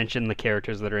just mention the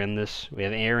characters that are in this. We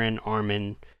have Eren,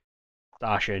 Armin,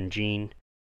 Sasha, and Jean.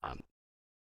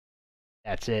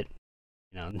 That's it.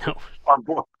 No.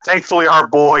 Thankfully, our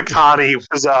boy Connie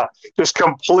was just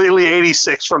completely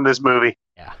 86 from this movie.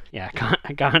 Yeah.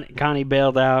 Connie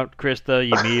bailed out. Krista,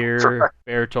 Ymir,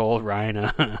 Bertolt,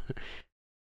 Rhina.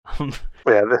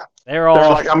 They're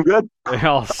like, I'm good. They're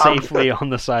all safely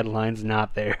on the sidelines,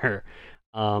 not there.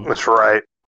 That's right.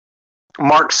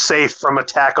 Mark's safe from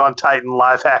Attack on Titan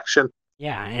live action.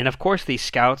 Yeah, and of course these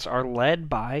scouts are led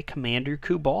by Commander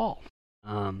Kubal.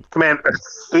 Commander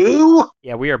who?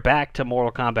 Yeah, we are back to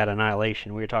Mortal Kombat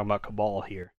Annihilation. We were talking about Kubal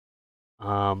here.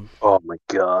 Oh my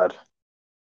god.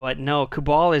 But no,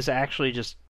 Kubal is actually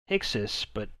just Pixis,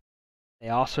 but they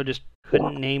also just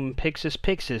couldn't name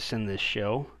Pixis in this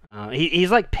show. He's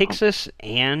like Pixis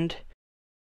and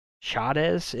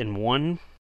Shades in one.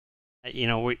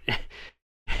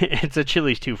 It's a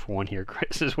Chili's 2-for-1 here,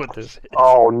 Chris, is what this is.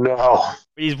 Oh no.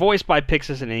 He's voiced by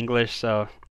Pixis in English, so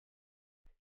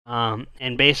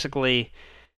and basically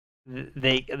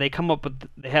they come up with,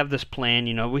 they have this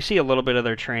plan, we see a little bit of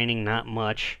their training, not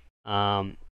much.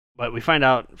 But we find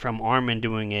out from Armin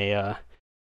doing a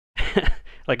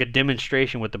like a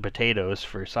demonstration with the potatoes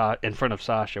in front of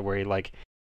Sasha, where he like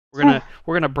we're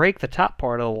gonna break the top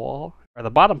part of the wall or the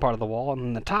bottom part of the wall, and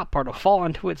then the top part will fall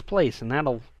into its place, and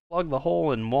that'll plug the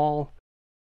hole in wall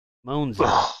Monza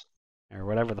or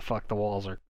whatever the fuck the walls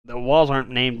are. The walls aren't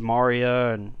named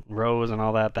Maria and Rose and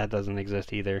all that. That doesn't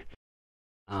exist either.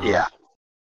 Yeah.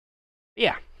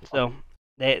 So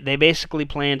they basically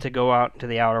plan to go out to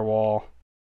the outer wall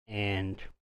and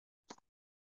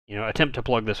attempt to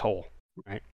plug this hole,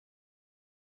 right?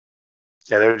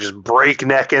 Yeah, they're just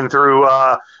breaknecking through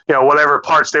whatever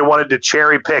parts they wanted to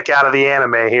cherry pick out of the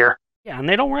anime here. Yeah, and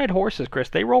they don't ride horses, Chris.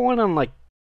 They roll in on like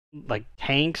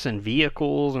tanks and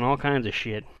vehicles and all kinds of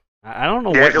shit. I don't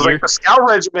know. Yeah, because like the scout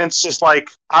regiment's just like,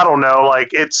 I don't know,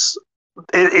 like it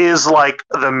is like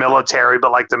the military,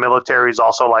 but like the military is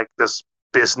also like this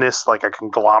business, like a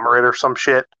conglomerate or some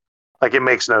shit. Like it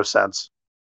makes no sense.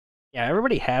 Yeah,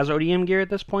 everybody has ODM gear at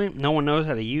this point. No one knows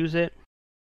how to use it.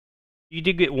 You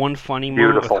did get one funny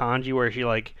moment with Hanji where she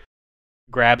like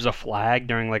grabs a flag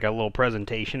during like a little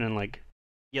presentation and like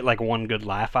get like one good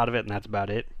laugh out of it, and that's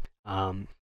about it.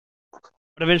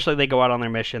 But But eventually they go out on their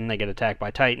mission. They get attacked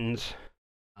by Titans.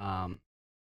 And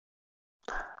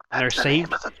they're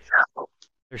saved.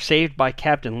 They're saved by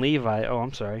Captain Levi. Oh,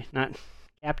 I'm sorry, not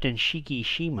Captain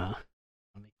Shikishima.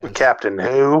 Captain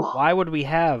who? Why would we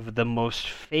have the most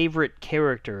favorite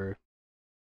character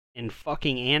in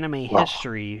fucking anime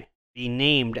history be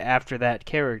named after that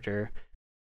character?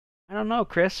 I don't know,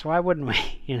 Chris. Why wouldn't we?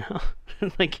 You know,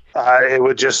 like it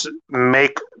would just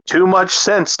make too much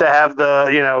sense to have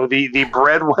the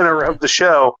breadwinner of the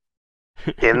show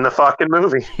in the fucking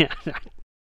movie. Yeah,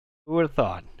 who would have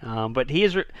thought? But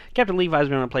Captain Levi's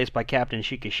been replaced by Captain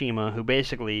Shikishima, who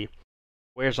basically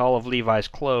wears all of Levi's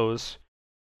clothes.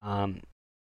 But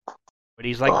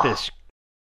he's like this.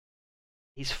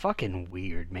 He's fucking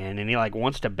weird, man, and he like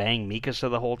wants to bang Mikasa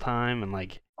the whole time, and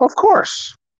like. Of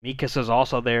course. Mikasa's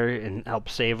also there and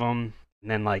helps save him.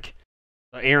 And then, like,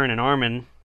 Eren and Armin,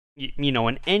 you know,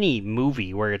 in any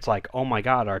movie where it's like, oh my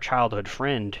god, our childhood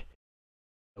friend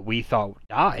that we thought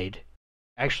died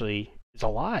actually is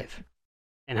alive.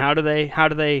 And how do they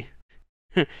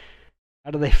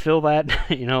feel that?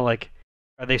 You know, like,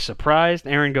 are they surprised?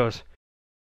 Eren goes,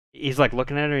 he's like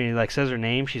looking at her and he like says her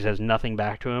name. She says nothing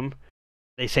back to him.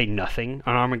 They say nothing.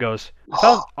 And Armin goes,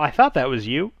 I thought that was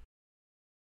you.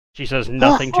 She says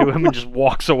nothing to him and just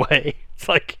walks away. It's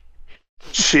like,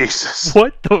 Jesus.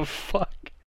 What the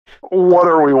fuck? What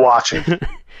are we watching?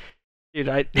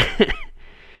 Dude,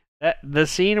 the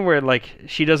scene where like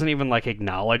she doesn't even like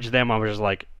acknowledge them, I was just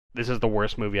like, this is the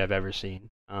worst movie I've ever seen.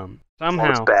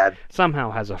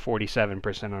 Somehow has a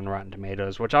 47% on Rotten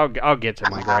Tomatoes, which I'll get to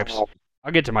my gripes.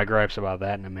 I'll get to my gripes about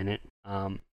that in a minute.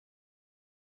 But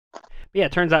yeah,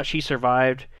 it turns out she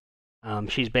survived.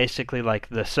 She's basically like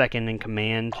the second in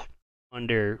command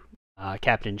under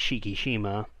Captain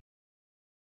Shikishima.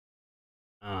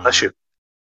 Bless you.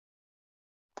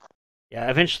 Yeah,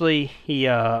 eventually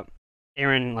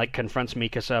Eren like confronts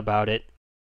Mikasa about it.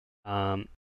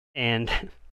 And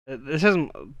this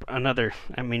isn't another.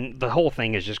 I mean, the whole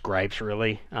thing is just gripes,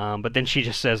 really. But then she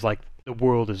just says like the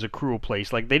world is a cruel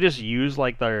place. Like they just use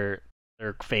like their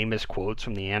famous quotes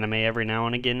from the anime every now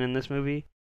and again in this movie.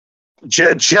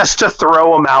 Just to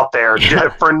throw them out there,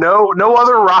 for no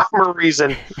other rhyme or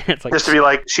reason, it's like, just to be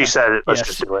like, she said it, let's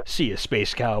just do it. See a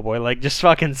space cowboy, like, just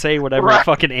fucking say whatever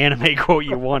fucking anime quote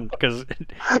you want, because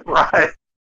right,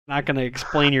 not gonna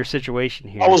explain your situation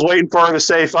here. I was waiting for her to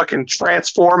say fucking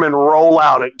transform and roll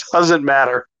out, it doesn't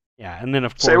matter. Yeah, and then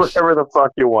of course, say whatever the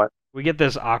fuck you want. We get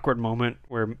this awkward moment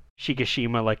where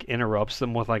Shikishima, like, interrupts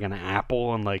them with, like, an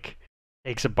apple, and, like,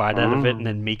 takes a bite out of it, and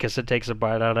then Mikasa takes a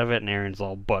bite out of it, and Eren's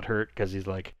all butthurt because he's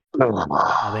like,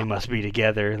 oh, they must be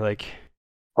together, like.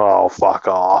 Oh, fuck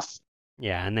off.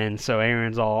 Yeah, and then so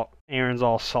Eren's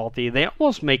all salty. They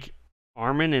almost make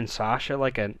Armin and Sasha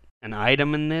like an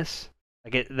item in this.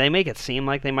 Like they make it seem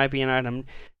like they might be an item.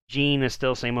 Jean is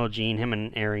still same old Jean. Him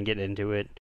and Eren get into it.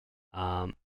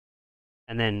 And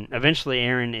then eventually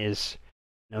Eren is,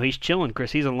 he's chilling,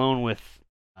 Chris. He's alone with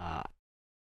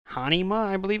Hanima,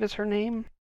 I believe is her name.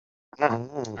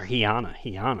 Or Hiana.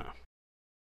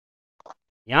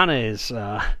 Hiana is,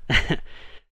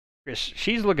 Chris,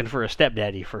 she's looking for a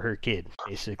stepdaddy for her kid,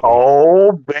 basically.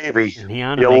 Oh, baby. And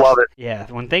Hiana You'll love it.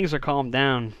 Yeah, when things are calmed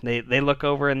down, they look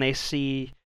over and they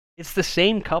see, it's the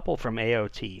same couple from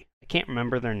AOT. I can't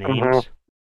remember their names.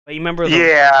 But you remember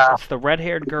it's the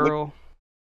red-haired girl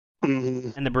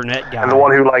and the brunette guy. And the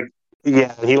one who, like,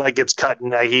 he like gets cut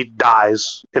and he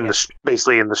dies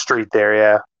basically in the street there.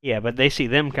 Yeah. Yeah, but they see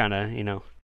them kind of,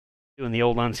 doing the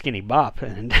old unskinny bop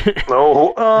and.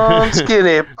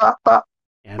 Unskinny bop.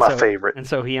 Yeah, my favorite. And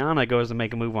so Hiana goes to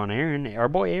make a move on Eren. Our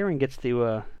boy Eren gets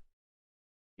to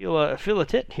feel a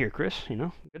tit here, Chris.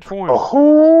 Good for him.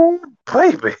 Oh,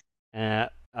 baby.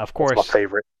 Of course. That's my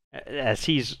favorite. As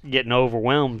he's getting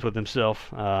overwhelmed with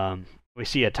himself, we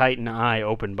see a Titan eye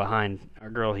open behind our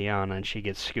girl Hiana, and she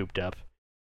gets scooped up.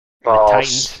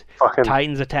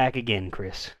 Titans attack again,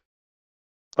 Chris.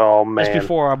 Oh, man. Just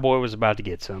before our boy was about to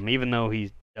get some, even though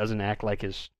he doesn't act like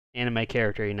his anime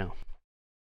character,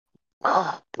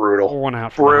 Brutal. Pour one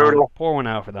out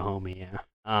for the homie, yeah.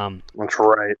 That's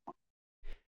right.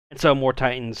 And so more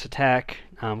Titans attack.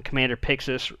 Commander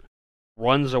Pixis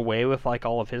runs away with like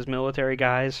all of his military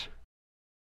guys,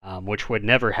 which would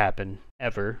never happen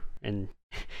ever in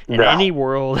any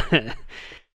world. But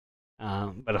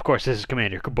of course, this is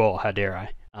Commander Cabal. How dare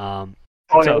I?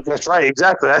 That's right.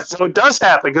 Exactly. So it does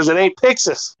happen because it ain't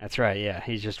Pixis. That's right. Yeah,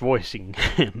 he's just voicing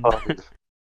him.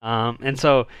 And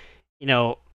so,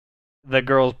 the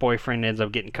girl's boyfriend ends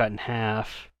up getting cut in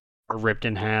half or ripped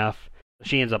in half.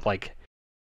 She ends up like,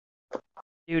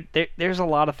 dude, there's a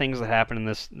lot of things that happen in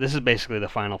this. This is basically the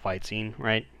final fight scene,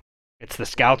 right? It's the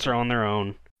scouts are on their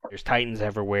own. There's Titans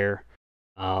everywhere.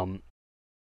 Commander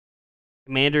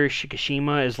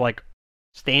Shikishima is like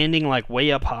standing like way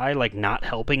up high, like not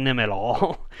helping them at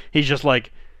all. He's just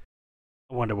like,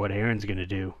 I wonder what Aaron's gonna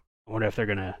do. I wonder if they're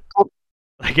gonna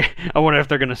I wonder if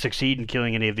they're gonna succeed in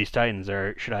killing any of these Titans,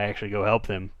 or should I actually go help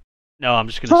them? No, I'm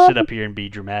just gonna sit up here and be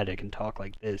dramatic and talk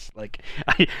like this. Like,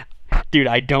 dude,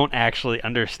 I don't actually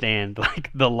understand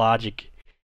like the logic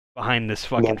behind this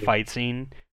fucking fight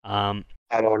scene. I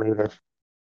don't either.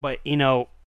 But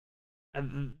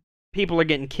people are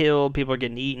getting killed, people are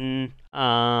getting eaten.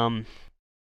 Then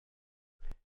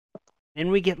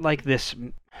we get like this.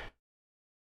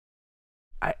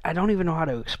 I don't even know how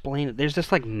to explain it. There's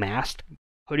this like masked,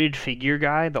 hooded figure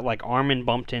guy that like Armin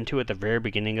bumped into at the very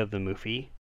beginning of the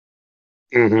movie.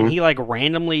 Mm-hmm. And he like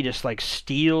randomly just like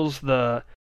steals the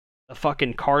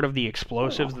fucking cart of the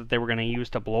explosives that they were gonna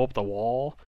use to blow up the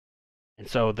wall. And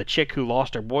so the chick who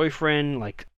lost her boyfriend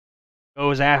like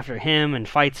goes after him and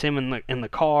fights him in the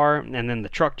car, and then the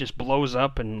truck just blows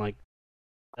up and like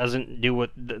doesn't do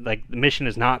what the mission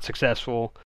is not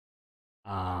successful.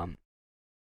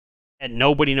 And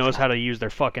nobody knows how to use their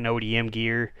fucking ODM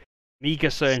gear.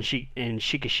 Mikasa and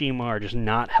Shikishima are just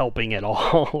not helping at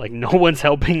all. Like no one's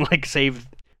helping like save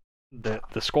the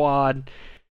squad.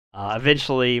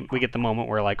 Eventually we get the moment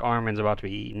where like Armin's about to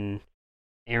be eaten.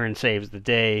 Eren saves the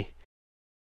day.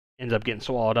 Ends up getting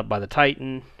swallowed up by the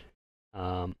Titan.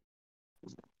 You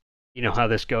know how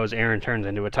this goes. Eren turns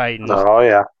into a Titan. Oh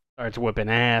yeah. Starts whipping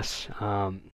ass.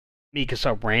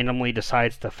 Mikasa randomly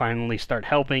decides to finally start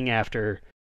helping after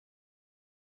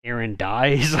Eren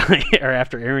dies, or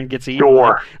after Eren gets eaten.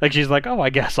 Sure. Like she's like, oh, I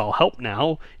guess I'll help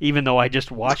now, even though I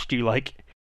just watched you like.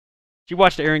 She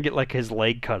watched Eren get like his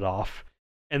leg cut off,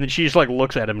 and then she just like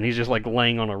looks at him, and he's just like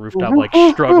laying on a rooftop, like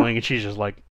struggling, and she's just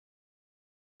like,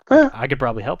 I could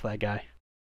probably help that guy,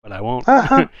 but I won't.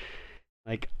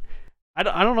 Like, I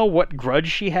don't know what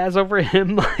grudge she has over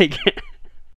him, like,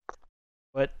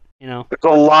 but there's a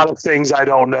lot of things I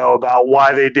don't know about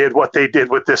why they did what they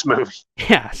did with this movie.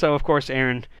 Yeah, so of course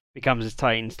Eren becomes his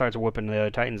Titan, starts whooping the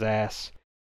other Titan's ass.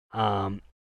 I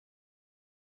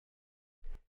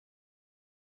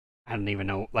don't even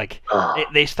know. Like,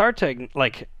 they start to,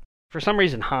 like, for some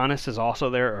reason Hannes is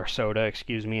also there, or Soda,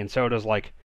 excuse me, and Soda's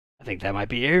like, I think that might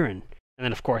be Eren. And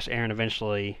then of course Eren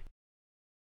eventually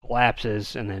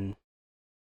collapses, and then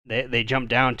they jump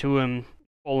down to him,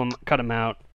 pull him, cut him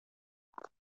out.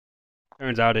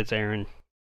 Turns out it's Eren.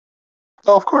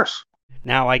 Oh, of course.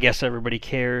 Now I guess everybody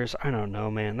cares. I don't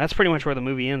know, man. That's pretty much where the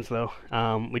movie ends, though.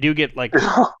 We do get like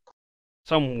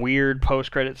some weird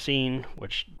post-credit scene,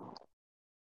 which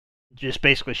just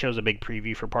basically shows a big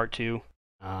preview for part 2,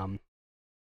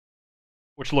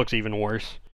 which looks even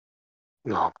worse.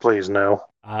 No, please no.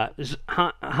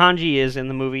 Hanji is in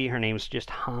the movie. Her name's just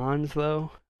Hans,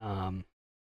 though.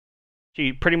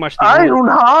 She pretty much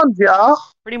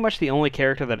pretty much the only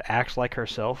character that acts like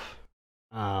herself.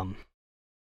 Yeah,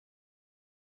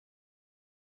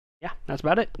 that's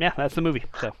about it. Yeah, that's the movie.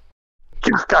 So,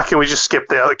 God, can we just skip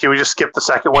the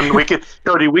second one? We could,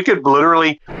 Cody. We could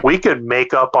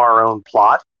make up our own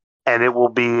plot, and it will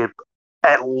be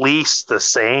at least the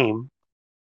same.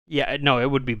 Yeah, no, it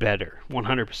would be better,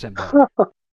 100% better.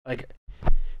 Like,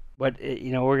 but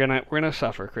we're gonna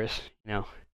suffer, Chris.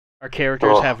 Our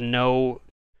characters have no.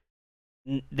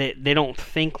 They don't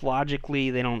think logically.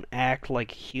 They don't act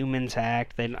like humans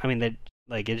act.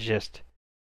 It's just.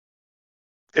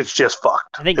 It's just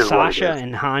fucked. I think Sasha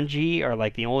and Hanji are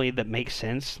like the only that make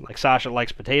sense. Like Sasha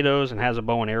likes potatoes and has a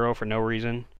bow and arrow for no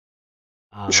reason.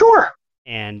 Sure.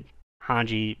 And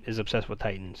Hanji is obsessed with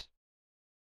Titans.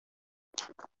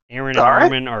 Eren and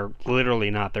Armin are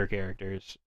literally not their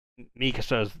characters.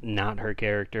 Mikasa is not her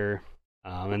character.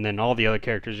 And then all the other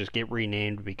characters just get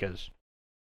renamed because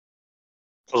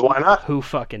why not? Who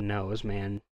fucking knows,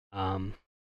 man? Yeah,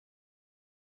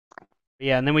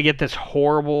 and then we get this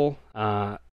horrible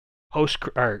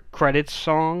credits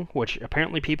song, which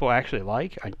apparently people actually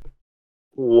like.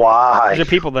 Why? These are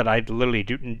people that I literally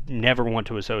never want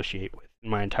to associate with in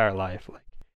my entire life. Like,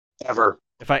 ever.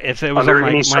 If it was on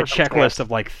my checklist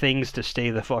of like things to stay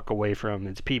the fuck away from,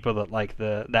 it's people that like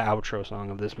the outro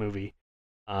song of this movie.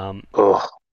 Well,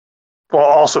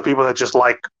 also people that just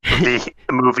like the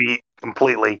movie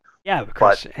completely. Yeah,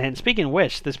 Chris. And speaking of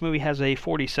which, this movie has a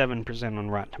 47%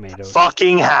 on Rotten Tomatoes.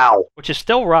 Fucking how? Which is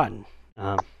still rotten.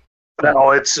 No,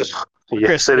 it's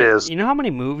Chris, it is. You know how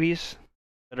many movies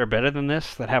that are better than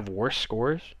this that have worse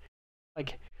scores?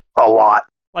 Like a lot.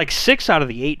 Like 6 out of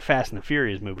the 8 Fast and the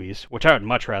Furious movies, which I would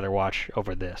much rather watch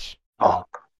over this.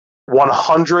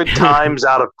 100 times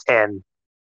out of 10.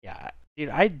 Yeah, dude,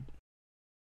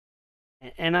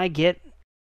 And I get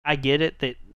it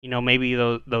that maybe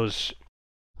those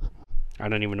I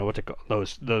don't even know what to call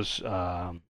those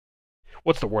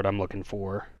what's the word I'm looking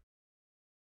for?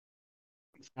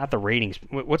 Not the ratings.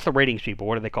 What's the ratings people?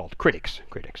 What are they called? Critics.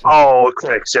 Critics. Oh,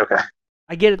 critics. Okay.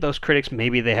 I get it. Those critics,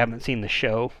 maybe they haven't seen the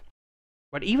show,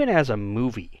 but even as a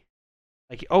movie,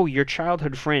 like, oh, your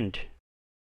childhood friend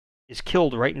is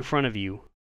killed right in front of you.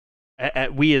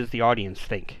 We as the audience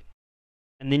think,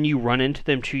 and then you run into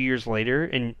them 2 years later,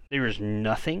 and there's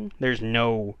nothing. There's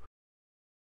no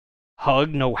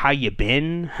hug. No, how you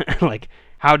been? Like,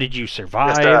 how did you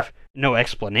survive? No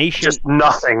explanation. Just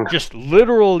nothing. Just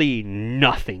literally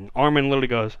nothing. Armin literally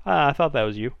goes, I thought that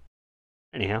was you.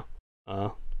 Anyhow.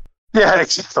 Yeah,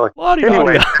 exactly.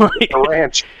 Anyway, the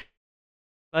ranch.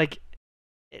 Like,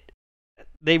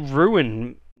 they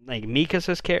ruined, like,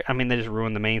 Mikas's character. I mean, they just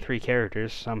ruined the main three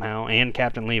characters somehow, and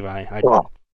Captain Levi. I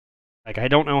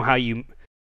don't know how you...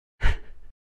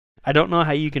 I don't know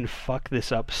how you can fuck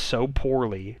this up so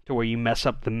poorly to where you mess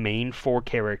up the main four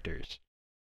characters.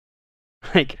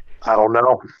 Like... I don't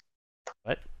know.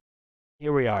 But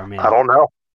here we are, man. I don't know.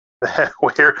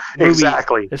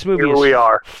 Exactly. This movie here is we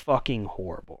are. Fucking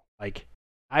horrible. Like,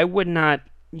 I would not,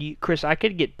 Chris. I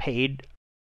could get paid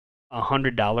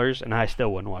 $100 and I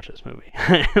still wouldn't watch this movie.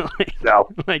 No,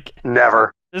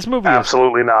 never. This movie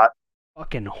absolutely is not.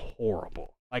 Fucking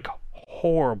horrible. Like,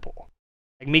 horrible.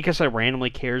 Like, Mikasa randomly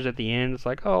cares at the end. It's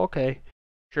like, oh, okay,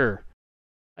 sure.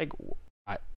 Like,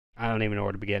 I don't even know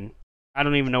where to begin. I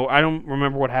don't even know. I don't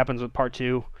remember what happens with part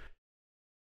 2.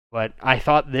 But I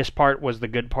thought this part was the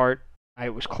good part. I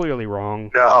was clearly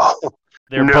wrong. No.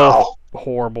 They're both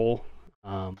horrible.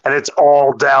 And it's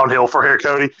all downhill for here,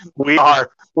 Cody. We are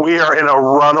in a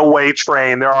runaway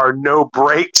train. There are no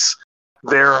brakes.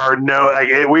 There are no.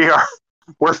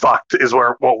 We're fucked. Is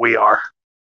what we are.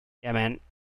 Yeah, man.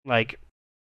 Like.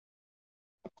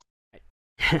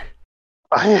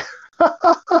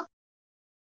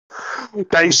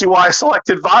 Now you see why I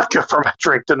selected vodka for my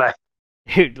drink tonight.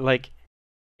 Dude, like,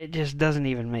 it just doesn't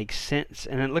even make sense.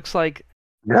 And it looks like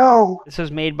this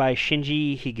was made by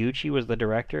Shinji Higuchi, was the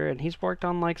director, and he's worked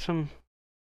on like some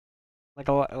like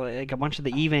a bunch of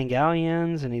the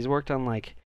Evangelions, and he's worked on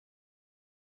like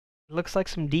it looks like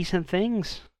some decent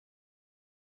things.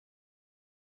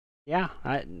 Yeah,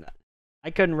 I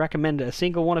couldn't recommend a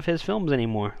single one of his films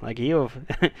anymore. Like, you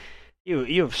have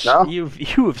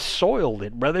you've soiled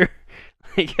it, brother.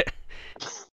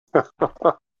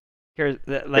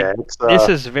 This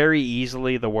is very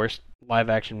easily the worst live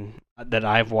action that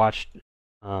I've watched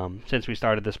since we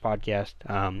started this podcast.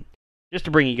 Just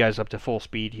to bring you guys up to full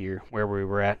speed here, where we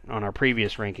were at on our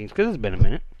previous rankings, because it's been a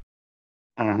minute.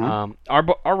 Mm-hmm.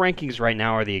 Our rankings right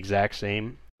now are the exact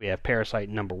same. We have Parasite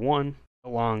number 1,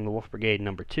 Along the Wolf Brigade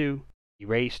number 2,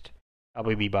 Erased,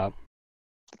 Cowboy Bebop,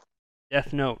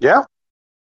 Death Note. Yeah.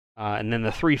 And then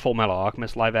the 3 Full Metal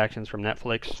Alchemist live actions from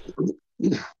Netflix.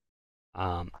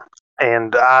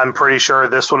 And I'm pretty sure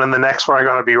this one and the next one are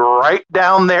going to be right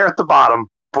down there at the bottom,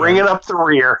 bringing up the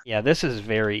rear. Yeah, this is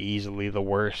very easily the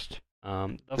worst.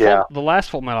 The last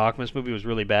Full Metal Alchemist movie was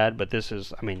really bad, but this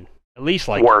is, I mean, at least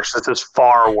like... Worse. This is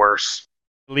far worse.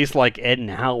 At least like Ed and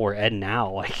Al were Ed and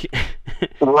Al. Like,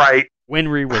 right.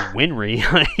 Winry was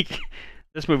Winry. Like,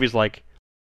 this movie's like...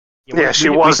 she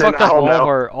wasn't. We fucked up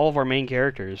all of our main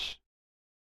characters.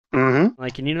 Mm-hmm.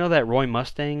 Like, and you know that Roy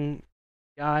Mustang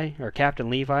guy, or Captain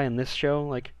Levi in this show?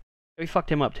 Like, we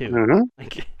fucked him up too. Mm-hmm.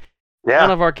 Like,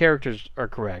 none of our characters are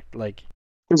correct. Like,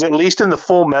 because at least in the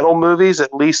Full Metal movies,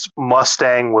 at least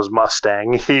Mustang was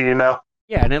Mustang, you know?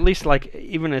 Yeah, and at least, like,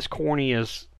 even as corny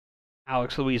as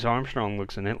Alex Louis Armstrong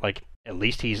looks in it, like, at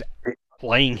least he's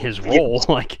playing his role.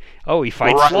 Like, oh, he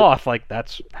fights Sloth. Like,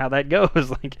 that's how that goes.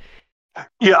 Like,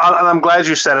 yeah, and I'm glad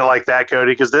you said it like that,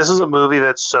 Cody, because this is a movie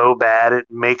that's so bad it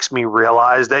makes me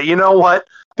realize that, you know what,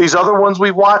 these other ones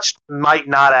we've watched might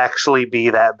not actually be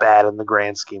that bad in the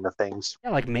grand scheme of things. Yeah,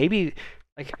 like, maybe,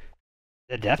 like,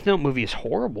 the Death Note movie is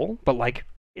horrible, but, like,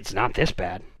 it's not this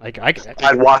bad. Like,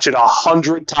 I'd watch it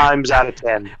 100 times out of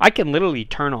 10. I can literally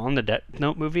turn on the Death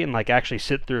Note movie and, like, actually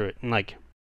sit through it, and, like,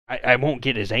 I won't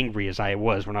get as angry as I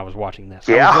was when I was watching this.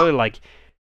 Yeah. I was really, like,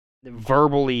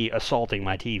 verbally assaulting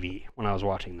my TV when I was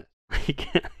watching this. Like,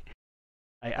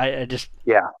 I just...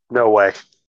 Yeah, no way.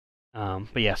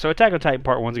 But yeah, so Attack on Titan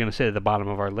Part 1 is going to sit at the bottom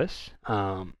of our list.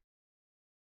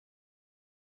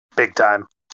 Big time.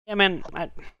 Yeah, man, I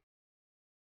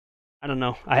don't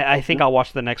know. I think I'll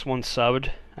watch the next one subbed.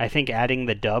 I think adding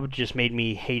the dub just made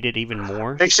me hate it even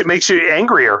more. Makes you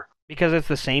angrier. Because it's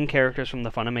the same characters from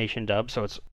the Funimation dub, so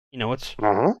it's, it's...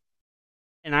 Mm-hmm.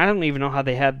 And I don't even know how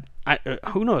they had...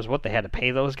 who knows what they had to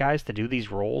pay those guys to do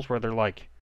these roles where they're like...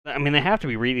 I mean, they have to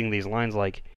be reading these lines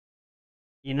like,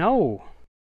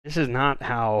 this is not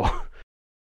how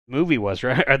the movie was,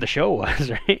 right? Or the show was,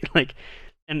 right? Like,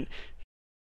 and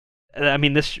I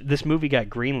mean, this movie got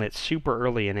greenlit super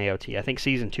early in AOT. I think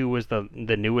season 2 was the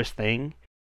newest thing.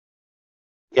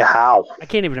 Yeah, how? I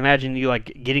can't even imagine you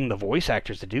like getting the voice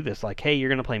actors to do this. Like, hey, you're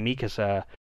gonna play Mikasa,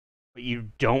 but you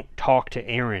don't talk to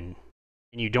Eren,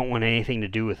 and you don't want anything to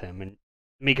do with him. And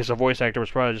Mikasa voice actor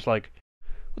was probably just like,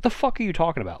 what the fuck are you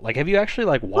talking about? Like, have you actually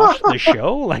like watched the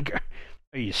show? Like,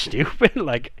 are you stupid?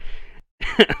 Like,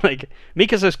 like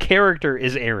Mikasa's character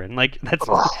is Eren. Like, that's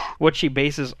what she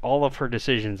bases all of her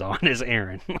decisions on is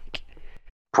Eren. Like,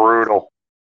 brutal.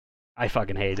 I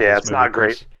fucking hated it. Yeah, this it's movie, not great.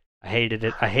 Chris. I hated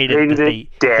it. I hated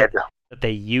dead. That they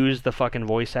use the fucking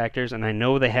voice actors, and I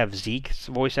know they have Zeke's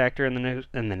voice actor in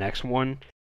the next one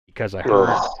because I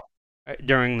heard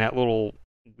during that little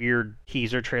weird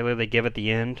teaser trailer they give at the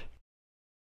end.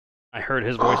 I heard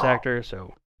his voice actor,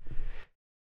 so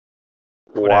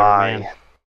whatever, why? Man.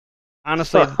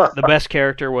 Honestly, the best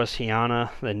character was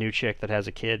Hyanna, the new chick that has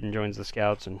a kid and joins the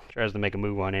Scouts and tries to make a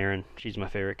move on Eren. She's my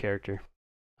favorite character.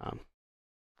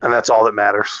 And that's all that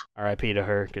matters. R.I.P. to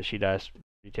her because she dies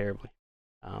pretty terribly.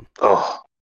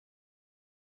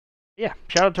 Yeah,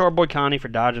 shout out to our boy Connie for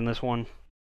dodging this one.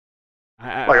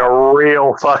 Like a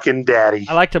real fucking daddy.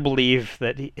 I like to believe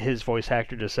that his voice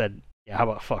actor just said, "Yeah, how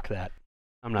about fuck that?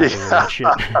 I'm not doing that shit."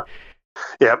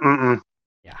 Yeah.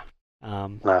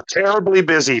 Yeah. Terribly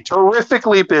busy,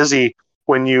 terrifically busy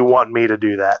when you want me to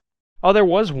do that. Oh, there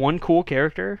was one cool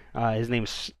character. His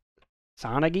name's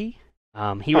Sanagi.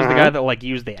 He was the guy that like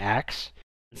used the axe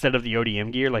instead of the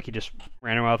ODM gear. Like he just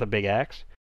ran around with a big axe.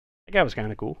 That guy was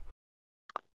kind of cool.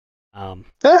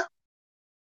 Yeah,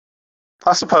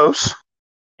 I suppose.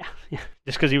 Yeah.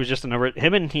 Just because he was just him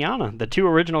and Hyanna, the two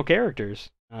original characters.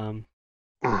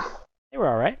 They were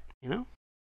all right, Yeah,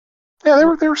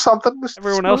 they were something.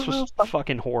 Everyone else was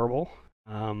fucking horrible.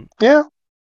 Yeah.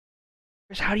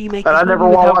 How do you make? And I never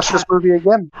want to watch this movie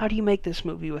again. How do you make this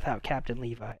movie without Captain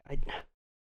Levi?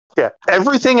 Yeah,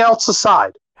 everything else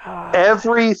aside.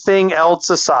 Everything else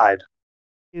aside.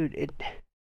 Dude,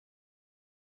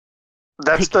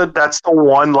 that's the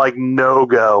one like no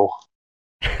go.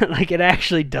 Like it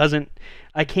actually doesn't.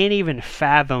 I can't even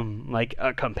fathom like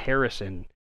a comparison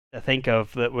to think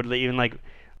of that would even like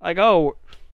oh,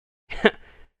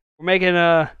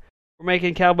 we're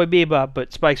making Cowboy Bebop,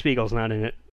 but Spike Spiegel's not in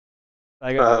it.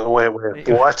 Like, wait,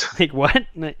 what? Like what?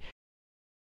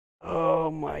 Oh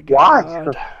my god!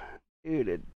 Why? Dude,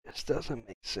 it just doesn't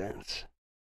make sense.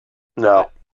 No,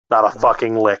 not a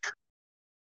fucking lick.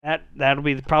 That'll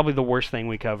be probably the worst thing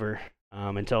we cover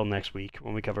until next week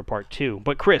when we cover part 2.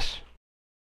 But Chris,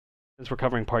 since we're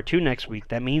covering part 2 next week,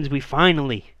 that means we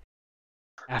finally,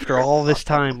 after all this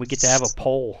time, we get to have a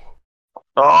poll.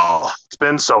 Oh, it's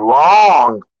been so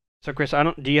long. So Chris,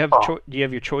 do you have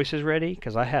your choices ready?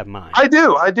 Because I have mine. I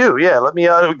do. Yeah, let me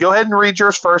go ahead and read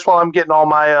yours first while I'm getting all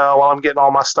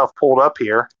my stuff pulled up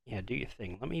here. Yeah, do your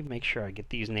thing. Let me make sure I get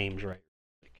these names right.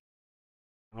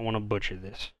 I don't want to butcher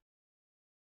this.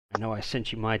 I know I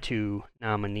sent you my 2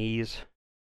 nominees.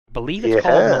 I believe it's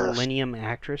called Millennium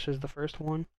Actress is the first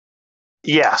one.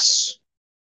 Yes.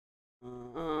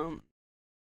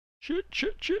 Shit.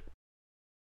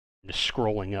 I'm just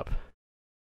scrolling up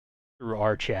through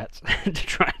our chats to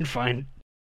try and find.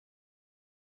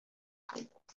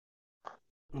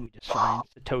 Let me just find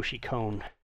Satoshi Kon.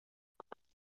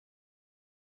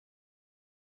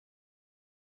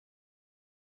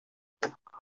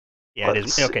 Yeah, it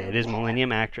is. Okay, it is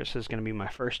Millennium Actress is going to be my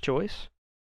first choice.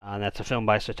 That's a film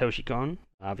by Satoshi Kon,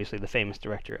 obviously the famous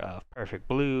director of Perfect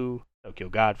Blue, Tokyo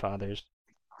Godfathers.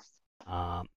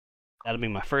 That'll be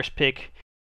my first pick.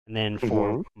 And then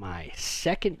for my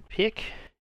second pick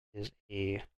is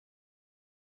a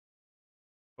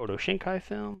Kodo Shinkai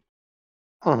film.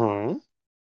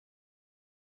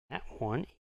 That one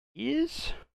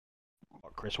is... Oh,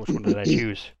 Chris, which one did I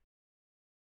choose?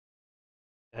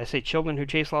 Did I say Children Who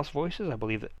Chase Lost Voices? I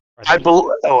believe that.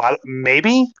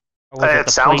 Maybe? It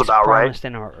sounds about right.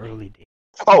 In our early days.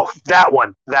 Oh, that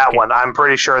one. That one. I'm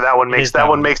pretty sure that one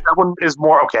is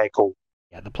more... Okay, cool.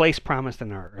 Yeah, The Place Promised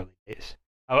in Our Early Days.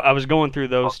 I was going through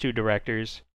those 2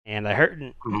 directors, and I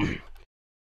heard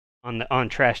on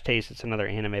Trash Taste, it's another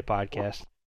anime podcast,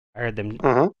 I heard them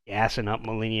gassing up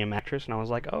Millennium Actress, and I was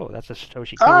like, oh, that's a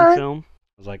Satoshi Kon film.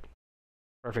 I was like,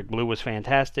 Perfect Blue was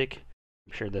fantastic.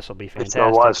 I'm sure this will be fantastic.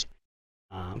 It was.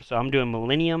 So I'm doing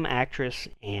Millennium Actress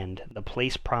and The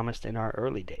Place Promised in Our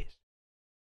Early Days.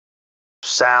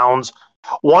 Sounds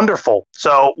wonderful.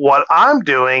 So what I'm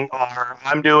doing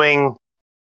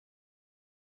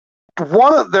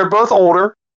they're both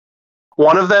older.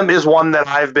 One of them is one that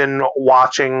I've been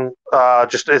watching.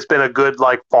 It's been a good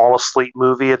like fall asleep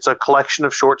movie. It's a collection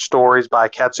of short stories by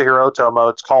Katsuhiro Otomo.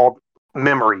 It's called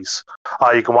Memories.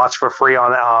 You can watch for free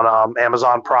on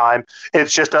Amazon Prime.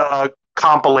 It's just a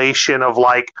compilation of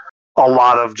like a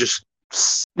lot of just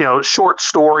short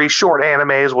stories, short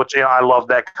animes, which I love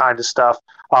that kind of stuff.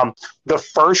 The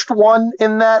first one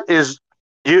in that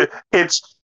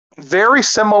it's very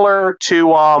similar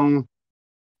to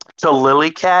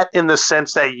Lily Cat in the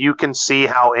sense that you can see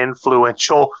how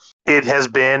influential it has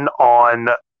been on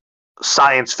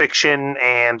science fiction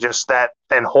and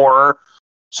horror.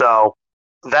 So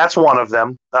that's one of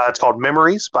them. It's called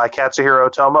Memories by Katsuhiro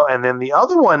Otomo. And then the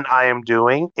other one I am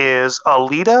doing is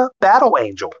Alita Battle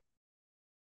Angel.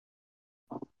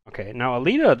 Okay, now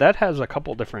Alita, that has a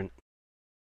couple different...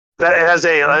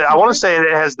 I want to say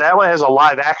that one has a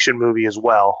live action movie as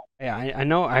well. Yeah, I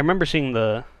know. I remember seeing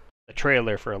the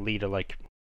trailer for Alita, like,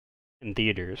 in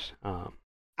theaters.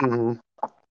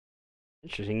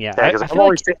 Interesting, yeah. I feel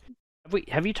like,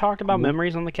 have you talked about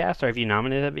Memories on the cast, or have you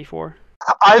nominated it before?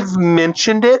 I've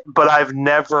mentioned it, but I've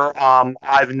never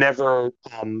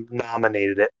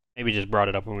nominated it. Maybe just brought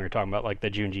it up when we were talking about like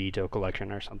the Junji Ito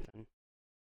collection or something.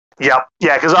 Yeah,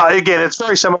 because again, it's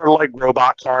very similar to like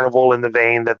Robot Carnival in the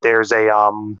vein that there's a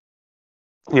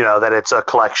that it's a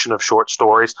collection of short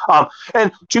stories.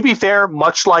 And to be fair,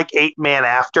 much like Eight Man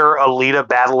After, Alita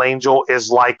Battle Angel is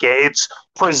like it's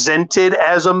presented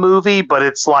as a movie, but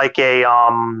it's like a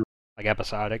like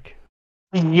episodic.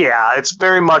 Yeah, it's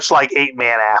very much like Eight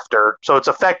Man After. So it's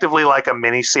effectively like a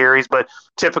miniseries, but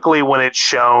typically when it's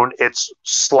shown, it's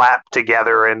slapped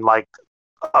together in like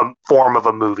a form of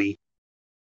a movie.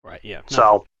 Right, yeah.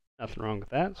 Nothing wrong with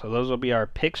that. So those will be our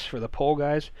picks for the poll,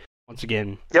 guys. Once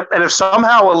again. Yep, and if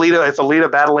somehow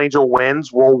Alita Battle Angel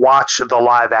wins, we'll watch the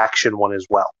live action one as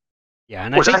well. Yeah,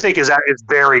 and I think is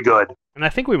very good. And I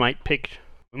think we might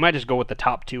just go with the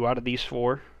top two out of these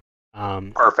four.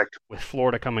 Perfect. With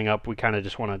Florida coming up, we kind of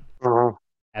just want to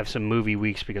have some movie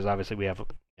weeks because obviously we have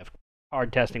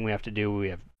hard testing we have to do.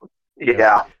 We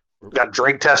got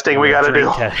drink testing we got to do.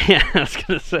 Yeah, I was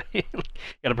gonna say,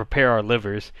 got to prepare our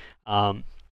livers. But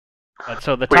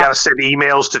so we got to send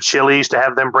emails to Chili's to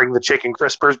have them bring the chicken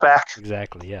crispers back.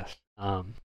 Exactly. Yes.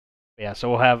 Yeah. So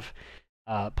we'll have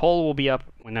poll will be up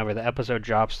whenever the episode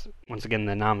drops. Once again,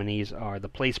 the nominees are The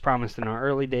Place Promised in Our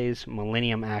Early Days,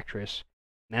 Millennium Actress,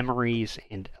 Memories,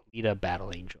 and Alita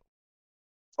Battle Angel.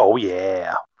 Oh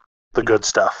yeah, the good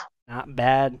stuff. Not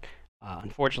bad.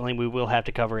 Unfortunately, we will have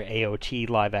to cover AOT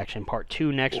Live Action Part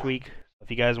 2 next week.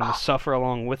 If you guys want to suffer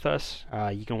along with us,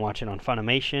 you can watch it on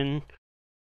Funimation.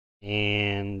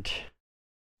 And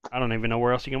I don't even know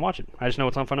where else you can watch it. I just know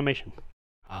it's on Funimation.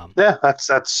 Yeah,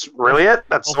 that's really it.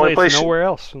 That's the only place. It's nowhere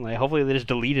else. Like, hopefully they just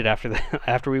delete it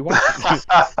after we watch it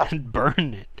and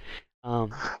burn it.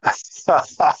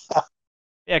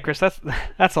 Yeah, Chris,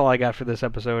 that's all I got for this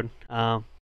episode.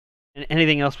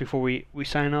 Anything else before we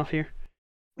sign off here?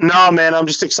 No, man, I'm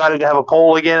just excited to have a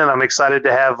poll again, and I'm excited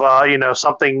to have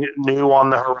something new on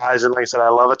the horizon. Like I said, I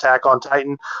love Attack on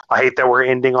Titan. I hate that we're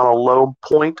ending on a low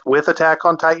point with Attack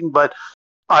on Titan, but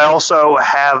I also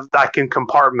I can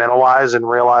compartmentalize and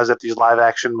realize that these live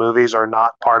action movies are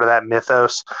not part of that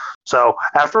mythos. So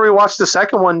after we watch the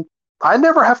second one, I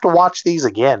never have to watch these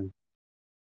again.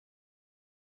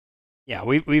 Yeah,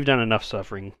 we've done enough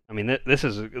suffering. I mean, this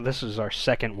is our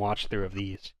second watch through of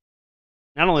these.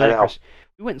 Not only that, Chris,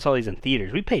 we went and saw these in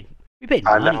theaters. We paid money.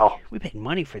 I know. We paid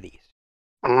money for these.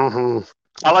 Mm-hmm.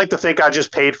 I like to think I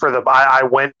just paid for I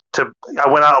went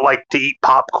out like to eat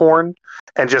popcorn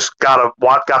and just got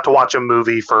to watch a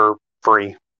movie for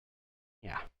free.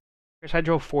 Yeah, Chris, I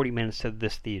drove 40 minutes to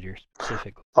this theater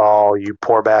specifically. Oh, you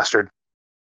poor bastard!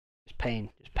 Just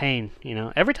pain. You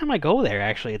know, every time I go there,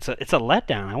 actually, it's a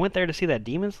letdown. I went there to see that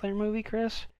Demon Slayer movie,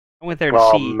 Chris. I went there to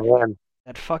see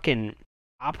that fucking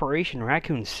Operation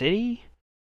Raccoon City.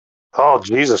 Oh,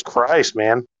 Jesus Christ,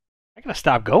 man! I gotta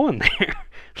stop going there.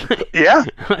 Yeah.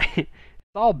 It's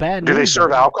all bad news. Do they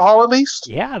serve alcohol at least?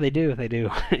 Yeah, they do.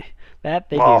 That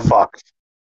they do. Oh, fuck.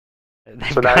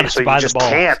 So now you just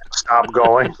can't stop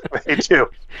going. They do.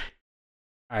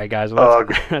 All right, guys. Well,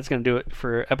 that's going to do it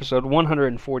for episode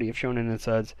 140 of Shonen and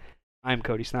Suds. I'm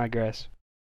Cody Snodgrass.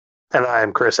 And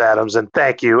I'm Chris Adams. And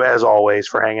thank you, as always,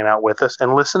 for hanging out with us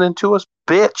and listening to us,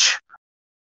 bitch.